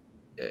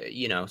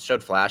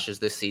 showed flashes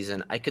this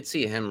season. I could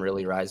see him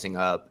really rising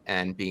up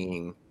and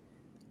being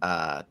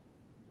a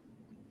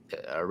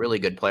really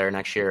good player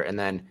next year. And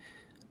then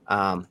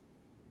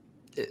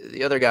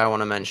the other guy I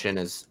want to mention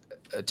is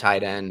a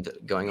tight end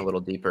going a little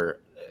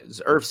deeper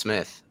is Irv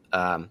Smith.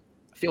 I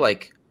feel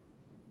like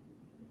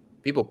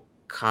people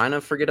kind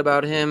of forget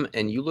about him,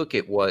 and you look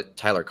at what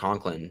Tyler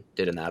Conklin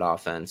did in that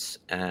offense,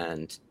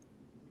 and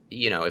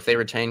if they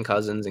retain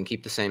Cousins and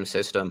keep the same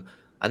system,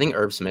 I think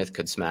Irv Smith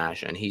could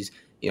smash. And he's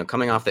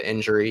coming off the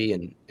injury,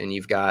 and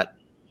you've got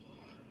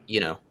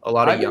a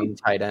lot of young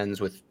tight ends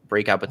with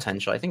breakout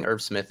potential. I think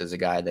Irv Smith is a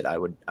guy that I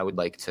would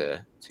like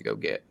to go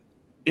get.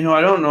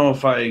 I don't know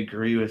if I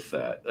agree with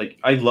that. Like,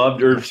 I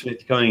loved Irv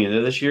Smith coming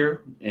into this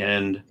year,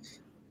 and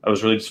I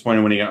was really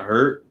disappointed when he got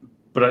hurt,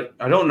 but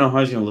I don't know how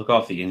he's going to look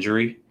off the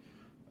injury.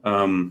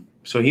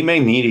 So he may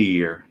need a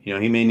year.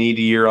 He may need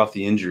a year off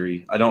the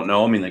injury. I don't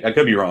know. I mean, I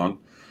could be wrong,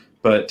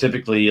 but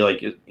typically,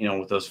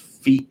 with those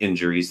feet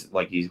injuries,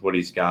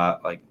 he's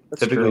got, That's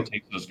typically true. It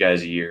takes those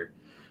guys a year.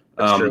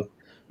 That's true.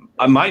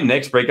 My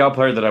next breakout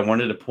player that I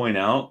wanted to point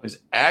out is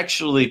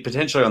actually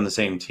potentially on the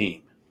same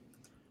team,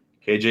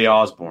 KJ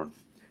Osborne.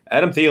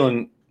 Adam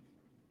Thielen,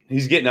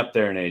 he's getting up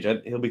there in age.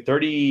 He'll be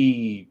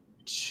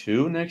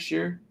 32 next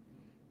year.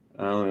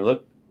 Let me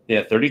look.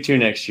 Yeah, 32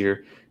 next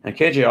year. And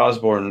KJ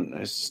Osborne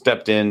has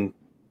stepped in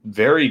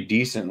very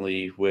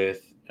decently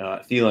with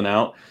Thielen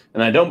out.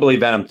 And I don't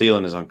believe Adam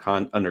Thielen is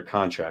under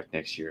contract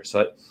next year.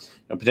 So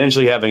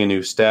potentially having a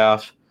new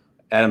staff,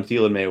 Adam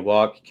Thielen may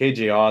walk.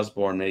 KJ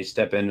Osborne may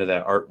step into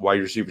that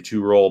wide receiver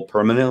 2 role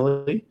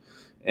permanently.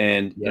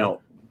 And,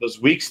 those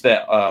weeks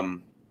that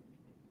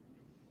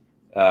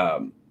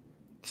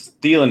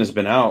Thielen has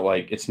been out,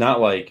 it's not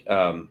like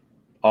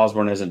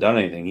Osborne hasn't done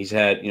anything. He's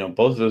had,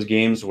 both of those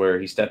games where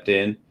he stepped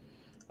in.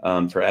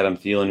 For Adam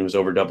Thielen, who was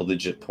over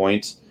double-digit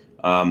points,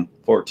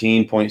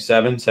 14.7,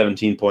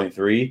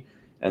 17.3,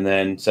 and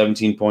then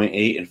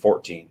 17.8 and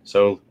 14.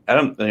 So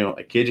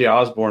KJ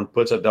Osborne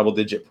puts up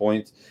double-digit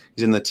points.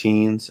 He's in the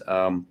teens.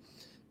 And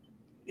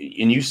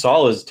you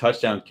saw his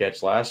touchdown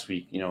catch last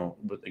week,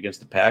 against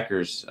the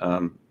Packers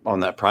on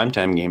that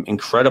primetime game.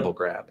 Incredible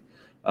grab.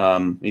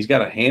 He's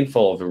got a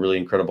handful of really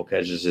incredible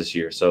catches this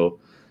year. So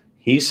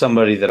he's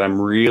somebody that I'm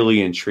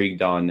really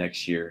intrigued on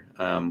next year.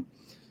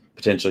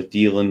 potentially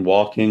Thielen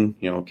walking.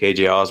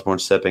 KJ Osborne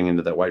stepping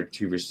into that wide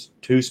receiver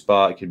 2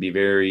 spot could be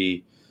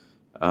very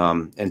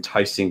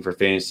enticing for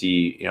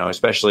fantasy,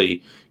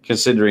 especially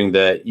considering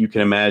that you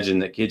can imagine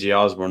that KJ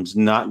Osborne's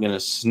not going to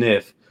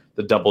sniff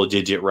the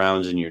double-digit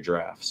rounds in your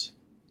drafts.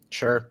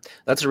 Sure.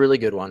 That's a really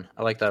good one.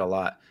 I like that a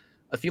lot.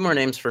 A few more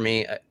names for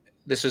me.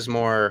 This is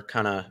more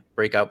kind of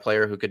breakout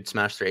player who could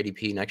smash their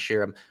ADP next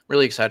year. I'm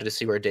really excited to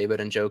see where David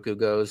Njoku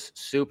goes.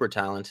 Super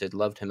talented.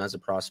 Loved him as a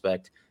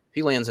prospect. If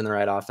he lands in the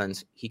right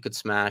offense, he could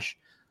smash.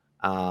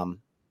 Kind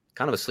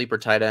of a sleeper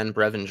tight end,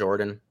 Brevin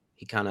Jordan.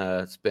 He kind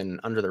of has been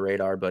under the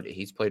radar, but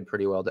he's played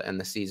pretty well to end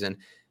the season.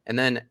 And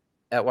then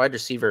at wide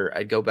receiver,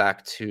 I'd go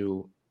back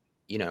to,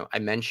 I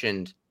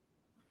mentioned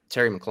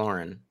Terry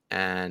McLaurin,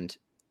 and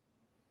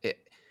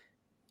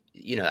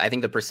I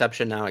think the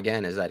perception now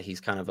again is that he's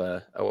kind of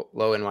a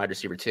low-end wide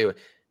receiver too.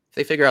 If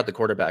they figure out the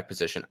quarterback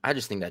position, I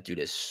just think that dude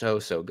is so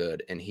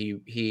good, and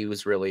he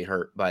was really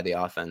hurt by the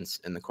offense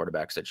in the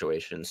quarterback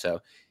situation. So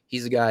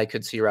he's a guy I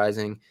could see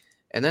rising.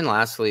 And then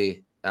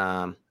lastly,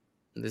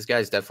 this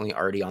guy's definitely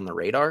already on the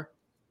radar,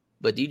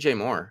 but DJ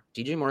Moore.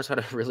 DJ Moore's had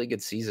a really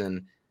good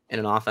season in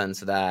an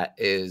offense that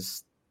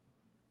is,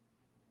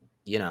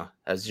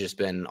 has just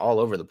been all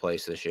over the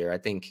place this year. I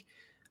think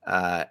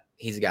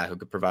he's a guy who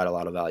could provide a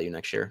lot of value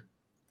next year.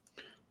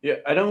 Yeah,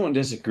 I don't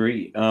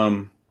disagree.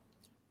 I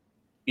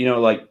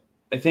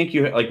think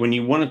when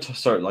you want to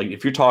start,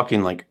 if you're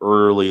talking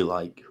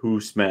early, who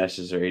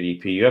smashes their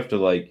ADP, you have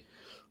to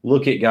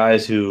look at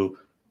guys who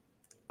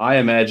I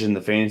imagine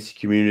the fantasy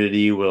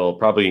community will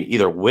probably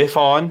either whiff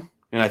on.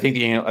 And I think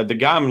the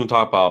guy I'm going to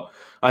talk about,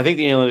 I think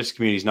the analytics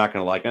community is not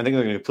going to like him. I think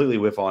they're going to completely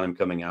whiff on him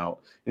coming out.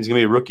 He's going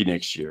to be a rookie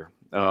next year.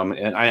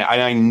 And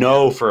I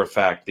know for a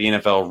fact the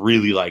NFL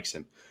really likes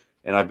him.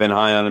 And I've been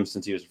high on him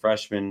since he was a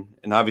freshman.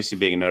 And obviously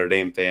being a Notre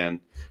Dame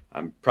fan,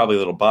 I'm probably a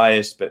little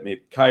biased, but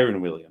maybe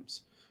Kyren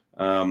Williams.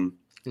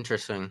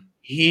 Interesting.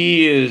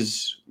 He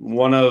is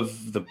one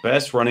of the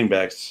best running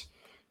backs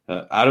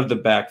out of the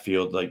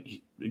backfield,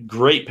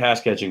 great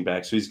pass catching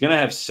back. So he's going to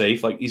have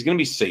safe, he's going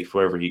to be safe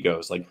wherever he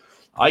goes.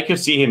 I could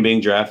see him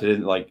being drafted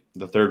in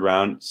the third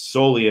round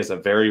solely as a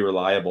very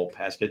reliable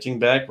pass catching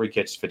back where he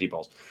catches 50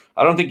 balls.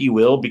 I don't think he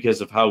will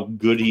because of how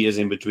good he is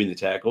in between the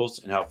tackles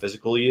and how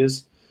physical he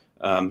is.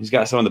 He's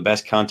got some of the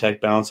best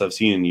contact balance I've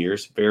seen in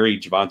years. Very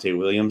Javonte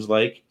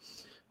Williams-like.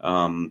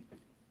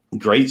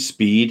 Great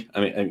speed.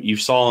 I mean, you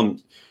saw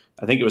him,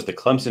 I think it was the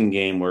Clemson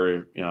game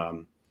where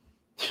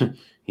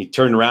he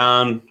turned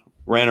around,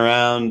 ran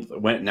around,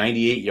 went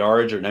 98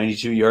 yards or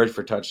 92 yards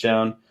for a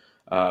touchdown.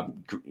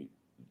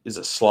 Is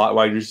a slot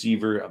wide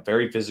receiver, a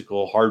very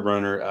physical, hard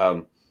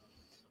runner.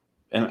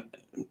 And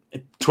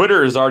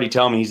Twitter is already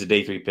telling me he's a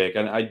day 3 pick.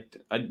 And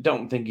I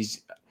don't think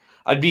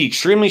I'd be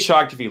extremely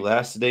shocked if he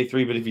lasts to day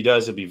 3, but if he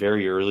does, it'll be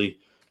very early.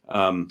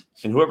 And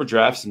whoever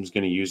drafts him is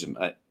going to use him.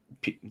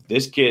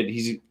 This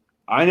kid,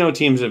 I know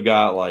teams have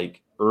got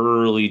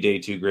early day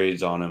 2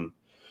 grades on him.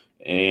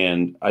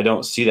 And I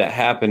don't see that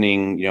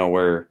happening,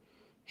 where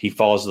he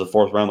falls to the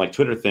 4th round like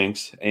Twitter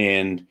thinks.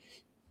 And,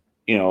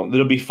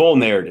 there'll be full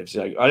narratives.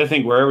 I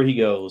think wherever he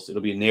goes,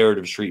 it'll be a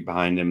narrative street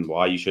behind him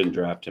why you shouldn't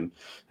draft him.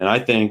 And I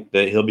think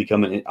that he'll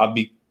become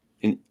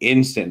an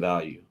instant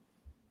value.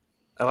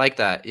 I like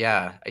that.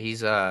 Yeah,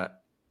 he's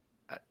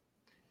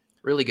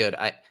really good.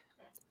 I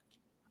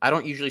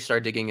don't usually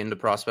start digging into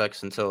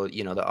prospects until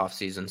the off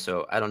season,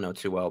 so I don't know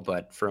too well.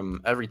 But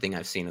from everything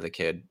I've seen of the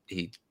kid,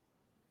 he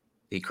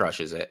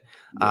crushes it.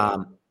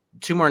 Yeah.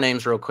 2 more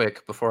names real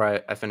quick before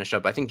I finish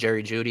up. I think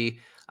Jerry Jeudy.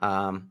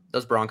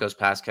 Those Broncos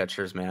pass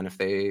catchers, man, if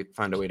they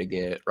find a way to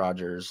get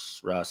Rodgers,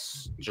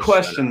 Russ.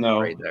 Question though,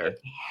 right there.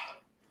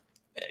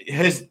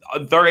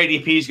 Their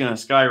ADP is going to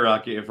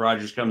skyrocket if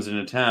Rodgers comes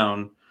into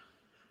town.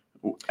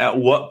 At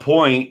what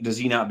point does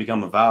he not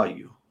become a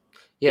value?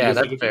 Yeah,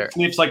 because that's fair.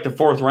 It's the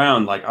 4th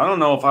round. I don't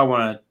know if I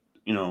want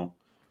to,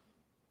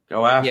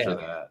 go after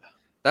that.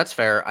 That's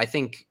fair. I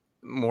think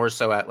more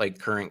so at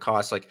current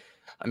costs.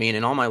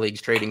 In all my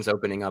leagues, trading's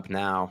opening up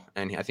now,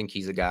 and I think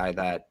he's a guy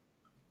that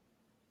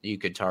you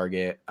could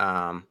target.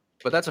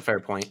 But that's a fair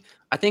point.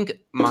 I think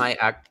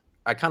I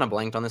kind of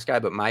blanked on this guy,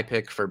 but my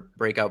pick for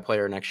breakout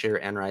player next year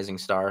and rising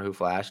star who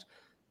flashed,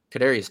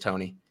 Kadarius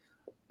Toney.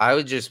 I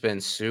would just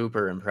been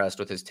super impressed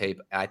with his tape.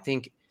 I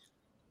think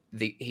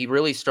he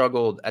really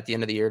struggled at the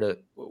end of the year to,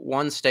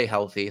 one, stay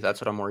healthy.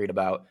 That's what I'm worried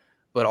about.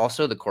 But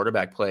also the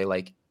quarterback play,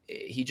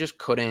 he just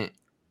couldn't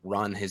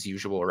run his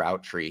usual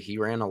route tree. He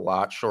ran a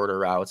lot shorter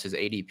routes. His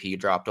ADP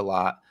dropped a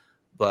lot.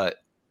 But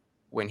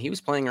when he was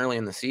playing early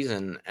in the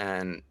season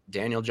and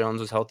Daniel Jones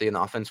was healthy and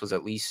the offense was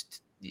at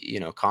least,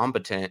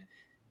 competent,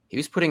 he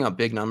was putting up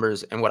big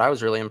numbers. And what I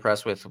was really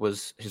impressed with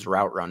was his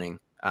route running.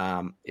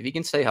 If he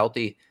can stay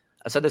healthy,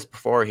 I said this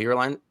before, he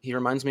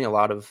reminds me a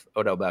lot of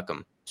Odell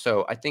Beckham.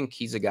 So I think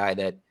he's a guy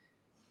that,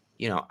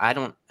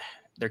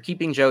 they're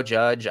keeping Joe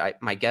Judge.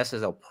 My guess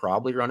is they'll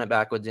probably run it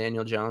back with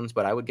Daniel Jones,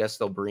 but I would guess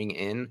they'll bring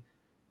in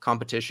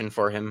competition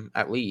for him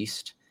at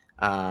least.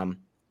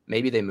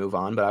 Maybe they move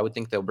on, but I would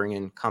think they'll bring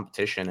in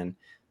competition. And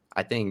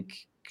I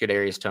think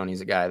Kadarius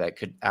Toney's a guy that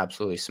could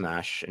absolutely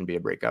smash and be a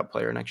breakout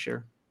player next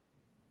year.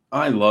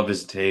 I love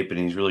his tape and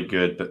he's really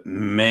good, but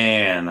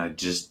man,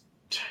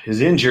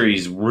 his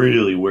injuries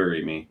really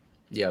worry me.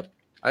 Yep,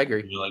 I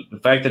agree. You know, like the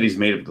fact that he's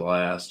made of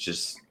glass,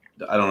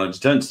 I don't know, it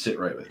just doesn't sit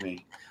right with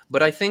me.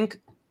 But I think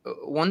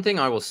one thing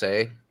I will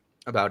say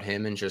about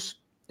him, and just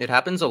it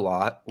happens a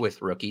lot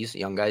with rookies,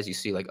 young guys. You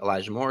see, like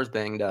Elijah Moore's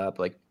banged up.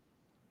 Like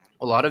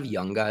a lot of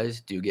young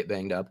guys do get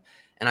banged up,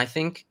 and I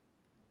think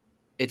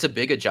it's a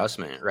big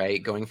adjustment,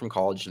 right? Going from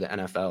college to the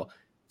NFL,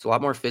 it's a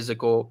lot more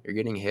physical. You're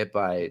getting hit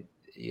by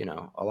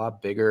a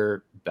lot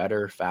bigger,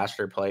 better,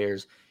 faster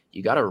players.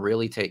 You got to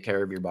really take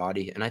care of your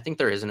body, and I think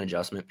there is an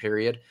adjustment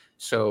period.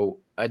 So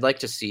I'd like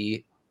to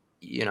see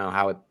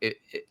how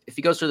if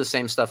he goes through the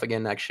same stuff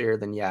again next year,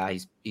 then yeah,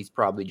 he's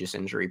probably just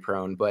injury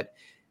prone. But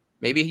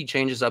maybe he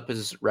changes up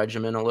his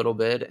regimen a little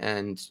bit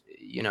and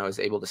is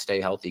able to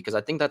stay healthy, because I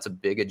think that's a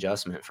big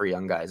adjustment for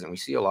young guys, and we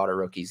see a lot of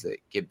rookies that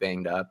get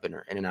banged up and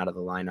are in and out of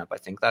the lineup. I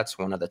think that's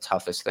one of the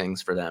toughest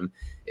things for them,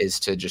 is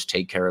to just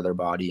take care of their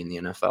body in the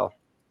NFL.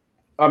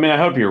 I mean, I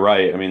hope you're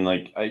right. I mean,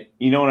 like,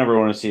 you don't ever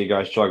want to see a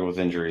guy struggle with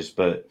injuries,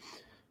 but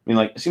I mean,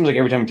 like, it seems like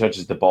every time he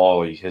touches the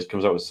ball,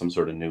 comes out with some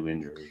sort of new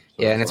injury.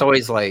 So yeah, and it's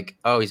always like,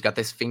 oh, he's got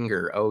this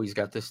finger. Oh, he's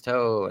got this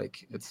toe.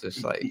 Like, it's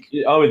just like,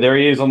 oh, there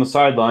he is on the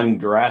sideline,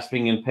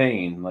 grasping in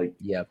pain. Like,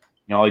 yep.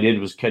 All he did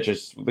was catch a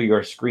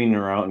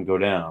screener out and go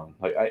down.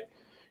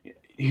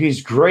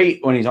 He's great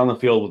when he's on the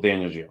field with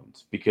Daniel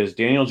Jones, because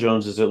Daniel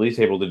Jones is at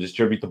least able to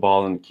distribute the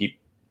ball and keep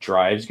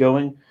drives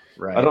going.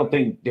 Right. I don't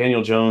think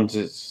Daniel Jones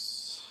is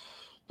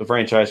the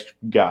franchise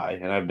guy,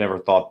 and I've never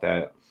thought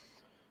that.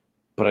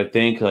 But I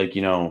think,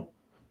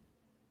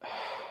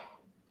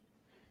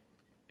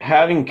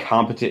 having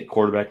competent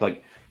quarterback,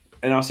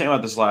 and I was saying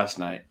about this last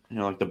night,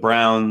 like the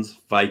Browns,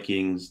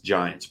 Vikings,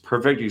 Giants,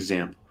 perfect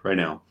example right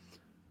now.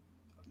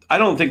 I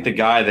don't think the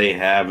guy they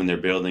have in their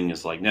building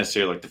is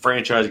necessarily the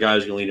franchise guy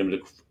is going to lead them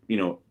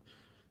to,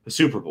 the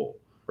Super Bowl.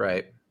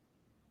 Right.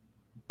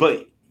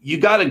 But you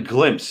got a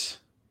glimpse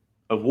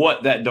of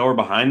what that door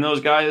behind those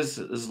guys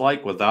is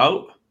like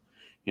without,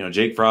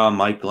 Jake Fromm,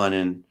 Mike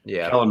Glennon,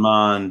 Kellen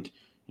Mond,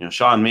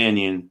 Sean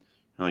Mannion,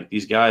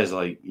 these guys,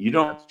 you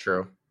don't. That's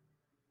true.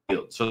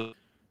 So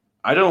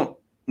I don't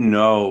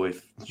know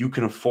if you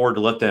can afford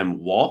to let them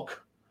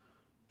walk,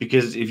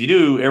 because if you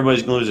do,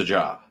 everybody's going to lose a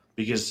job,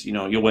 because,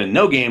 you'll win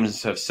no games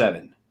instead of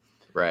 7.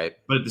 Right.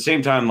 But at the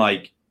same time,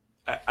 I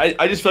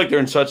just feel like they're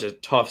in such a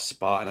tough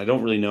spot, and I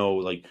don't really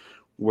know,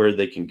 where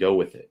they can go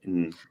with it.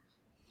 And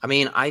I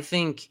mean, I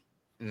think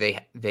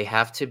they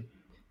have to,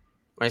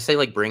 when I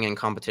say bring in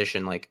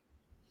competition,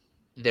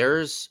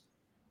 there's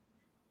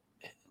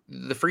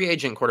the free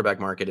agent quarterback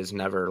market is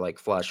never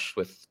flush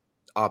with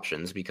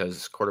options,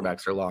 because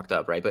quarterbacks are locked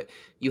up, right? But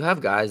you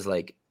have guys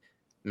like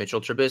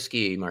Mitchell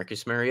Trubisky,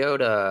 Marcus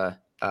Mariota,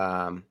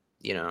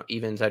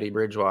 even Teddy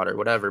Bridgewater,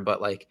 whatever.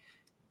 But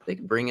they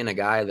could bring in a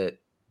guy that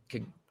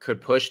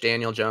could push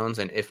Daniel Jones,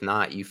 and if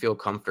not, you feel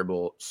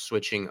comfortable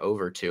switching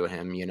over to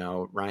him.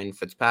 Ryan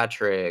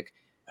Fitzpatrick,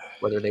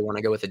 whether they want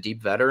to go with a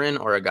deep veteran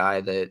or a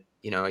guy that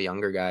a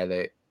younger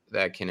guy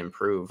that can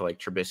improve, like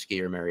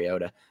Trubisky or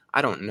Mariota.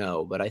 I don't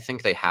know, but I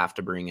think they have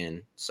to bring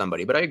in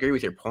somebody. But I agree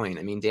with your point.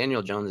 I mean,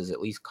 Daniel Jones is at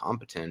least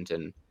competent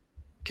and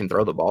can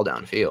throw the ball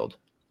downfield.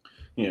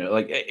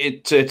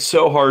 It's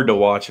so hard to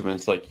watch him. And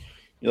it's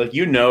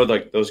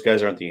those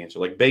guys aren't the answer.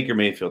 Like Baker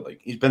Mayfield,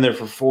 he's been there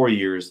for 4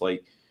 years.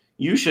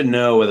 You should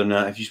know whether or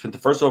not, if you spent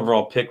the first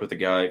overall pick with the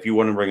guy, if you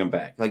want to bring him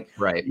back.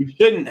 Right. You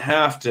shouldn't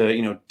have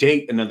to,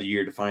 date another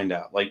year to find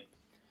out.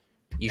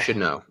 You should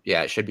know.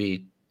 Yeah, it should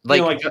be.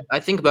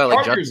 I think about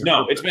Chargers.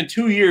 No, it's been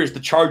 2 years.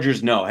 The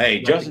Chargers know.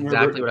 Hey, Justin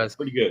exactly Herbert, what I was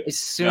pretty good. As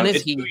soon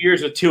as he 2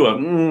 years with Tua,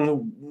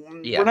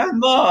 we're not in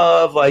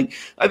love. I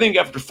think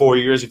after 4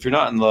 years, if you're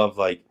not in love,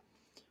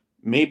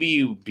 maybe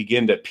you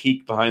begin to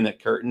peek behind that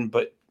curtain,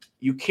 but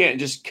you can't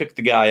just kick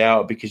the guy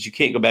out, because you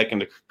can't go back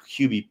into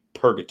QB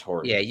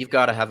purgatory. Yeah, you've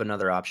got to have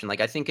another option.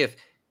 I think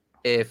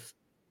if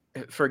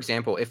for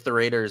example, if the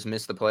Raiders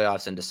miss the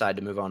playoffs and decide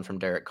to move on from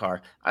Derek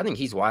Carr, I think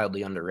he's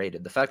wildly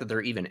underrated. The fact that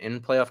they're even in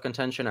playoff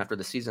contention after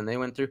the season they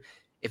went through,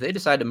 if they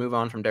decide to move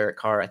on from Derek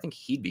Carr, I think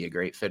he'd be a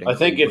great fit. I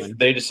think if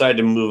they decide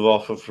to move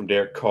off from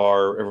Derek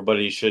Carr,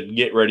 everybody should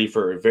get ready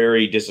for a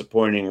very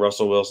disappointing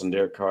Russell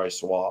Wilson-Derek Carr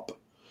swap.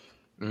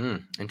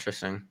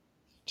 Interesting.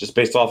 Just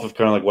based off of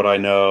kind of what I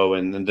know.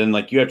 And then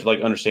you have to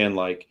understand,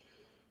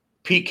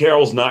 Pete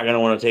Carroll's not going to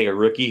want to take a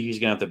rookie he's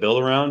going to have to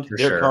build around.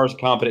 Derek Carr's a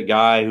competent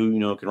guy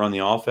who, can run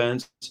the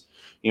offense.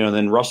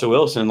 Then Russell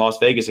Wilson in Las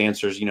Vegas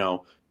answers,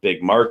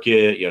 big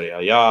market, yada,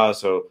 yada, yada.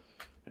 So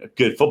a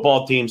good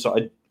football team.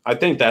 So I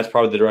think that's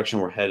probably the direction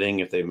we're heading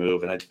if they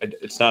move. And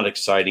it's not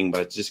exciting, but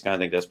I just kind of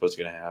think that's what's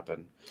going to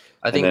happen.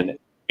 And then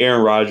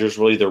Aaron Rodgers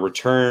will either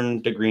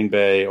return to Green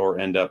Bay or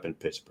end up in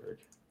Pittsburgh.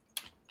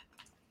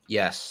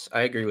 Yes,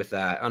 I agree with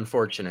that.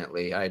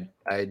 Unfortunately, I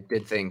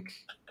did think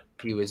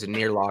he was a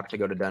near lock to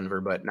go to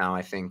Denver, but now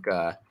I think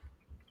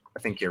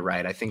you're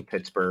right. I think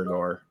Pittsburgh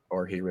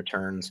or he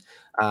returns.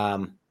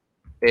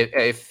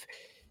 If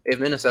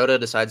Minnesota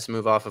decides to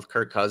move off of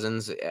Kirk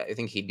Cousins, I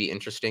think he'd be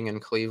interesting in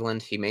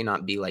Cleveland. He may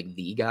not be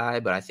the guy,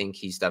 but I think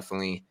he's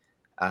definitely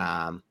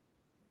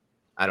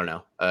I don't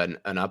know,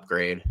 an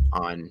upgrade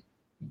on.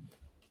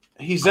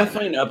 He's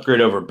definitely an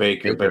upgrade over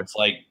Baker, but it's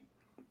like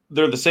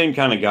they're the same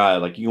kind of guy.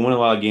 Like you can win a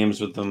lot of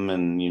games with them,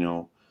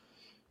 and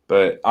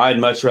but I'd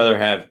much rather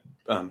have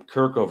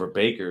Kirk over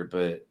Baker.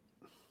 But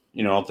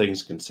all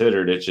things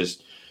considered, it's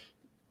just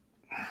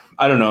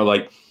I don't know.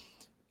 Like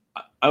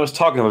I was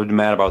talking to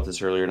Matt about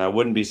this earlier, and I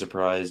wouldn't be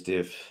surprised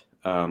if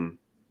the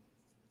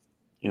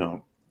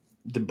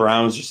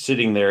Browns are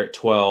sitting there at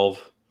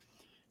 12,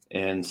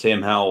 and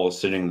Sam Howell is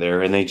sitting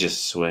there, and they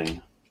just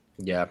swing.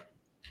 Yeah,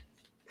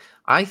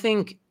 I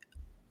think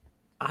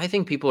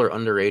people are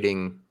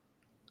underrating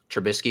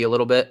Trubisky a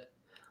little bit.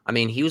 I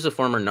mean, he was a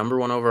former number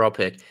 1 overall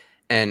pick,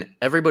 and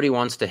everybody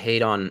wants to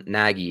hate on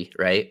Nagy,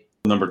 right?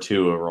 Number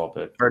 2 overall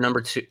pick. Or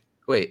number 2.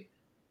 Wait.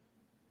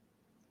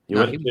 He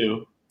went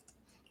 2.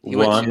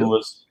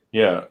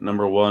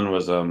 Number 1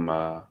 was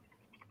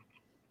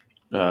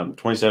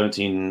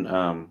 2017.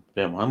 Damn,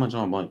 why am I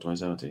drawing blank?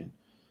 2017.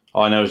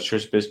 All I know is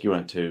Trubisky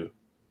went 2.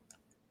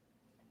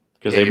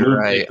 Because they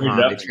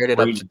traded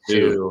up to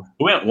 2.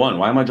 Who went 1?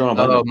 Why am I drawing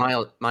a blank?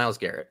 Oh, Myles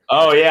Garrett.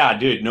 Oh yeah,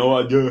 dude. No,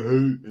 I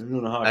don't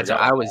know how.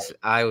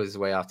 I was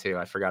way off too.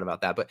 I forgot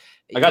about that. But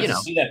I got to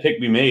see that pick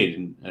be made,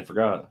 and I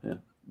forgot. Yeah.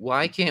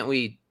 Why can't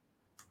we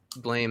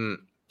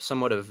blame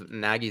somewhat of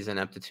Nagy's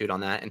ineptitude on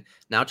that? And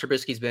now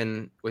Trubisky's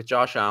been with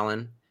Josh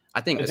Allen.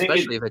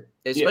 Especially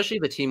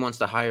if a team wants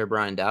to hire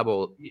Brian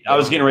Daboll. I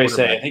was getting ready to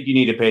say, I think you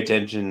need to pay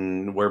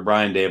attention where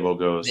Brian Daboll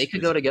goes. They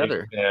could go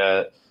together.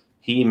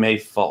 He may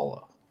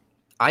follow.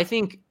 I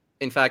think,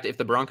 in fact, if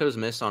the Broncos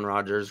miss on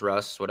Rodgers,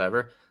 Russ,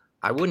 whatever,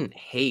 I wouldn't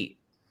hate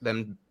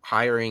them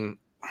hiring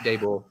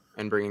Daboll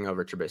and bringing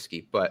over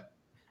Trubisky. But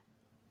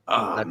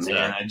I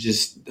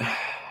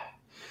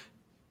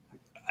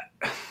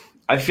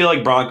feel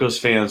like Broncos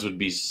fans would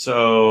be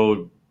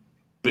so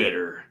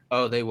bitter.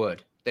 Oh, they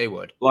would. They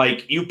would.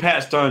 Like, you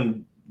passed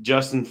on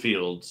Justin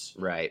Fields.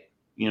 Right.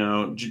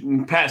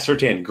 Pat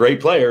Surtain, great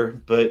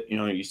player, but,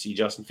 you see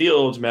Justin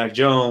Fields, Mac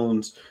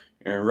Jones,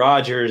 Aaron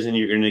Rodgers, and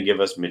you're going to give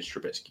us Mitch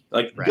Trubisky.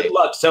 Like, Good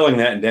luck selling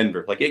that in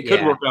Denver. Like, it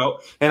could work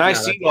out. And I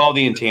see all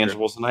the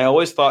intangibles, and I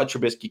always thought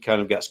Trubisky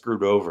kind of got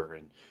screwed over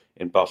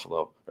in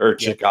Buffalo or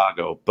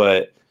Chicago,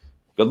 but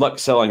good luck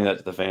selling that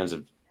to the fans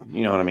of,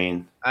 you know what I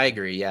mean? I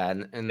agree, yeah.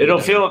 And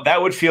that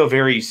would feel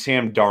very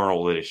Sam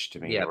Darnold-ish to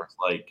me. Yeah. Where it's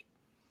like,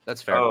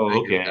 that's fair. Oh,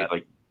 okay.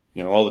 Like,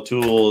 all the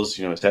tools,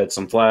 it's had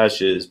some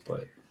flashes,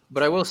 but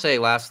I will say,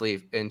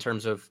 lastly, in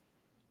terms of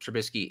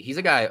Trubisky, he's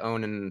a guy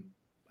owning,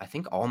 I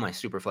think, all my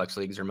Superflex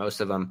leagues or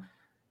most of them.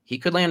 He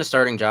could land a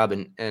starting job,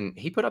 and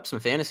he put up some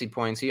fantasy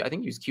points. I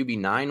think he was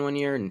QB9 one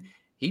year, and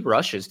he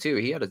rushes too.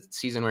 He had a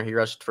season where he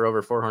rushed for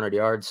over 400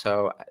 yards.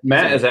 So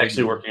Matt is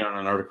actually working on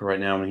an article right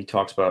now, and he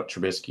talks about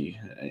Trubisky,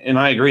 and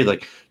I agree.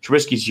 Like,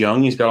 Trubisky's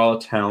young, he's got all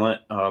the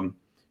talent.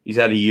 He's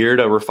had a year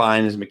to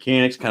refine his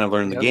mechanics, kind of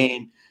learn the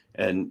game.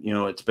 And,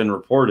 it's been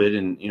reported,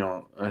 and,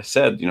 I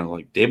said,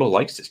 like, Daboll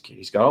likes this kid.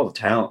 He's got all the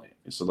talent.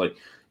 So, like,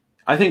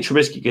 I think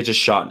Trubisky gets a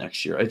shot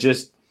next year. I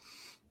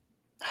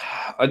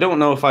don't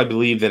know if I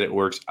believe that it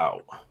works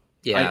out.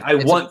 Yeah. I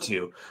want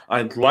to.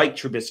 I like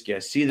Trubisky. I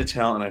see the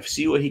talent. I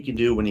see what he can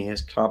do when he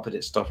has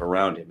competent stuff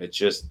around him. It's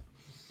just,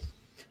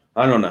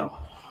 I don't know.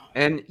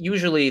 And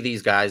usually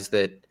these guys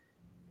that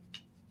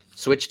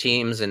switch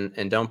teams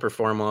and don't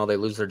perform well, they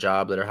lose their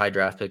job, that are high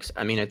draft picks.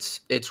 I mean,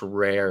 it's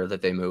rare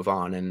that they move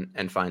on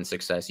and find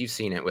success. You've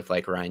seen it with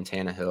like Ryan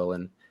Tannehill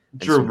and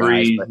Drew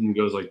Brees and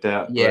goes like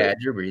that. Yeah,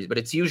 Drew Brees. But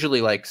it's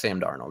usually like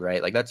Sam Darnold,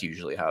 right? Like that's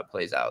usually how it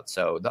plays out.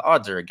 So the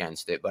odds are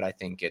against it, but I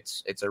think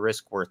it's a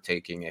risk worth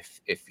taking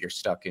if you're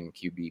stuck in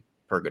QB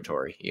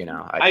purgatory.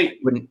 I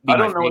wouldn't be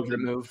my favorite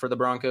move for the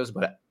Broncos,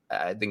 but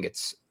I think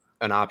it's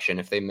an option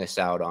if they miss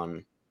out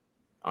on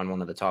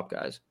one of the top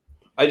guys.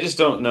 I just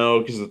don't know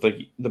because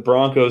like the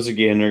Broncos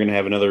again, they're going to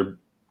have another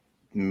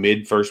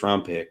mid first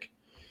round pick.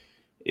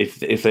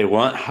 If they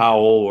want Howell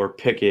or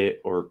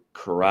Pickett or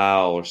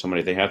Corral or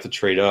somebody, they have to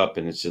trade up,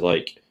 and it's just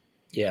like,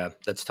 yeah,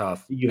 that's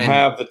tough. You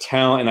have the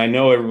talent, and I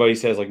know everybody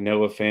says like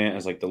Noah Fant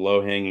is like the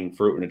low hanging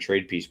fruit in a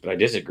trade piece, but I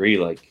disagree.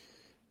 Like,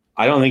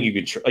 I don't think you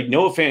could like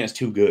Noah Fant is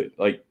too good.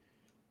 Like,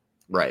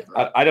 right?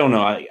 I don't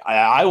know.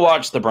 I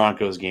watch the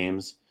Broncos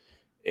games,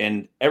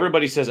 and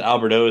everybody says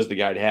Alberto is the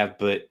guy to have,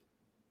 but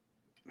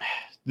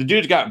the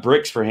dude's got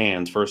bricks for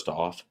hands. First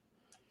off,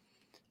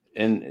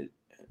 and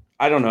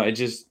I don't know. It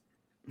just.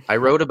 I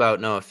wrote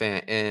about Noah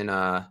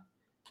Fant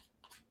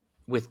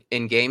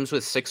in games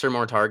with 6 or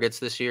more targets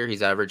this year.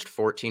 He's averaged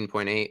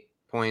 14.8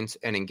 points,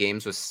 and in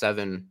games with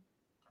 7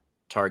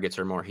 targets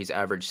or more, he's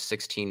averaged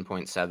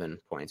 16.7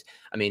 points.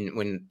 I mean,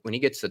 when he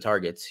gets the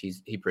targets,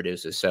 he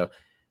produces. So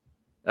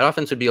that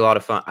offense would be a lot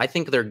of fun. I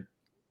think their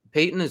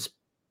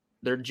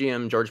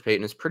GM George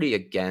Payton is pretty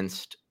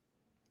against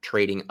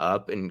trading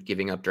up and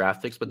giving up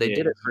draft picks, but they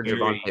did it for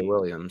Javonte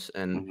Williams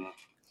and. Mm-hmm.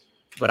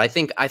 But I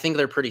think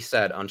they're pretty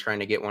set on trying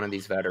to get one of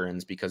these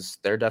veterans because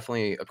they're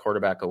definitely a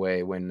quarterback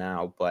away win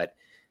now. But,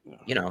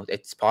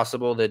 it's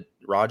possible that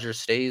Rodgers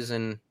stays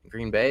in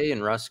Green Bay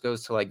and Russ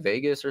goes to like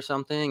Vegas or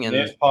something. And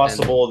it's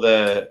possible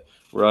that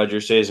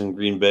Roger stays in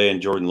Green Bay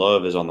and Jordan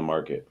Love is on the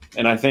market.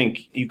 And I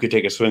think you could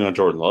take a swing on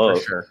Jordan For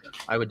Love. sure.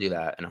 I would do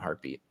that in a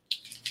heartbeat.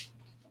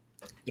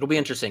 It'll be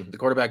interesting. The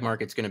quarterback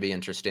market's going to be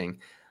interesting.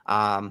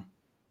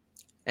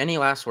 Any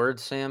last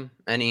words, Sam?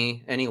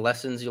 Any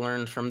lessons you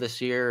learned from this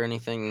year?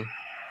 Anything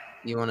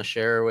you want to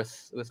share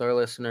with our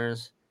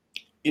listeners?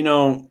 I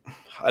don't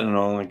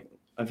know. Like,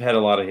 I've had a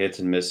lot of hits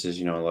and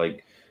misses,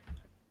 like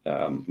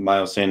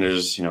Miles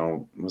Sanders,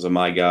 was a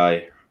my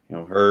guy,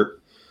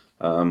 hurt.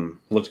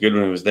 Looked good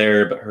when he was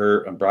there, but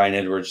hurt. Brian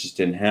Edwards just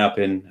didn't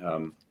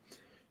happen.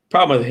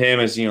 Problem with him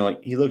is, he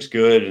looks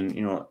good, and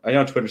I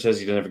know Twitter says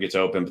he never gets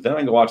open, but then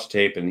I go watch the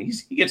tape and he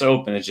gets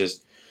open. It's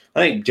just, I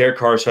think Derek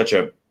Carr is such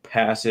a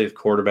passive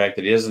quarterback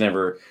that he doesn't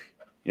ever,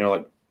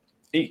 you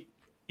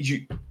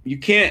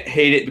can't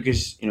hate it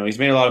because he's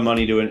made a lot of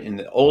money doing it. And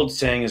the old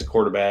saying as a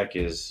quarterback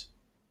is,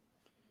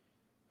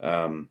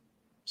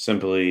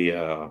 simply,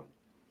 you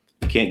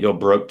can't go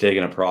broke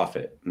taking a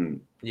profit.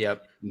 And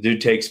Yep. the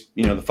dude takes,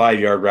 the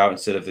 5-yard route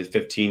instead of the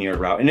 15-yard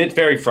route. And it's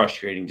very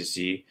frustrating to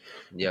see.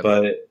 Yep.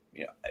 But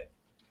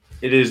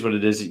it is what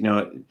it is.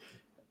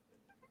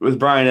 With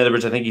Brian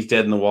Edwards, I think he's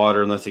dead in the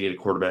water unless they get a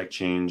quarterback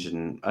change.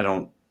 And I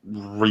don't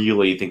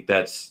really think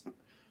that's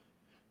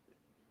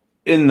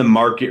in the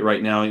market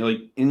right now.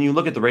 And you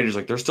look at the Raiders,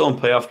 they're still in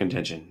playoff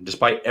contention.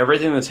 Despite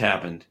everything that's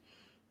happened,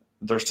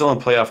 they're still in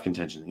playoff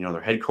contention.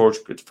 Their head coach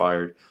gets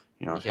fired.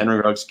 Henry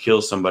Ruggs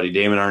kills somebody.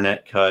 Damon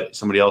Arnett cut.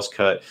 Somebody else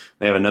cut.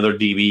 They have another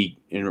DB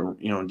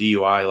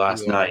DUI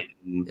last night.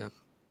 And,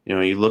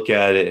 you look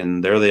at it,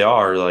 and there they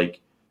are,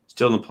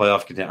 still in the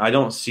playoff contention. I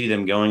don't see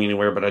them going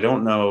anywhere, but I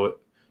don't know.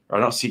 Or I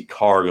don't see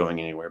Carr going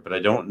anywhere, but I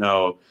don't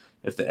know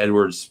if the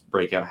Edwards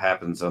breakout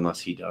happens unless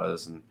he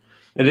does. And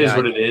it is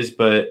what it is.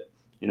 But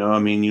you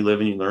live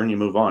and you learn, you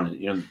move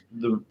on.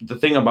 The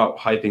thing about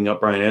hyping up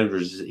Brian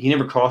Edwards is he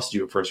never cost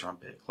you a first round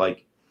pick.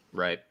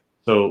 Right.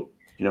 So.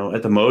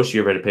 At the most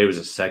you ever had to pay was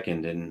a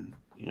second, and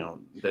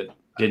that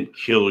didn't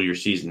kill your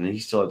season. And he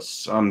still had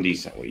some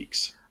decent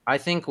weeks. I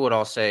think what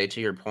I'll say to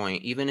your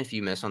point, even if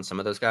you miss on some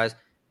of those guys,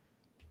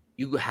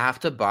 you have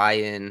to buy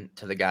in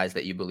to the guys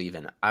that you believe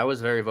in. I was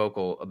very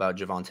vocal about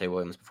Javonte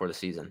Williams before the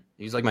season.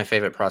 He's my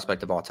favorite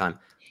prospect of all time.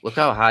 Look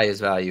how high his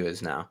value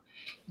is now.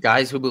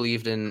 Guys who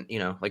believed in,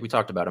 like we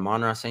talked about,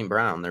 Amon-Ra St.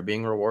 Brown, they're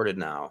being rewarded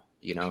now.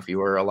 If you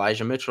were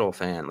Elijah Mitchell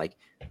fan,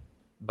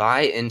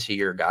 buy into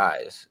your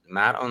guys.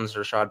 Matt owns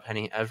Rashad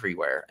Penny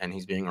everywhere, and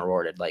he's being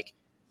rewarded.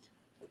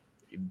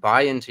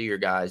 Buy into your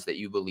guys that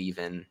you believe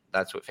in.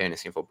 That's what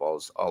fantasy football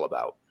is all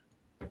about.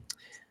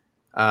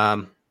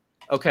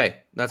 Okay,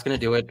 that's going to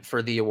do it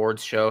for the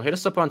awards show. Hit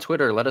us up on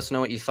Twitter. Let us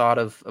know what you thought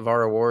of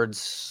our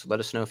awards. Let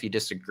us know if you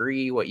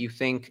disagree, what you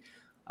think.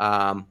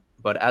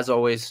 But as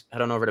always,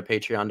 head on over to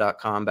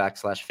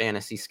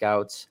patreon.com/fantasy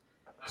scouts.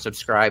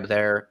 Subscribe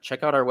there.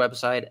 Check out our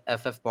website,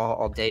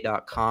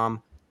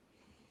 ffballalday.com.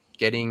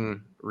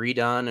 Getting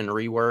redone and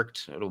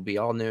reworked. It'll be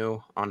all new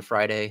on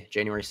Friday,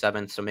 January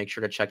 7th. So make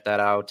sure to check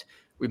that out.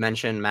 We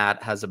mentioned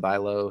Matt has a Buy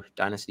Low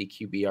Dynasty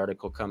QB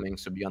article coming,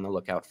 so be on the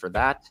lookout for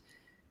that.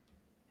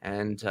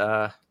 And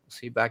we'll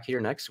see you back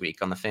here next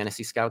week on the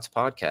Fantasy Scouts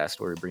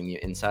podcast, where we bring you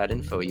inside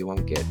info you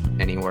won't get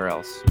anywhere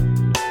else.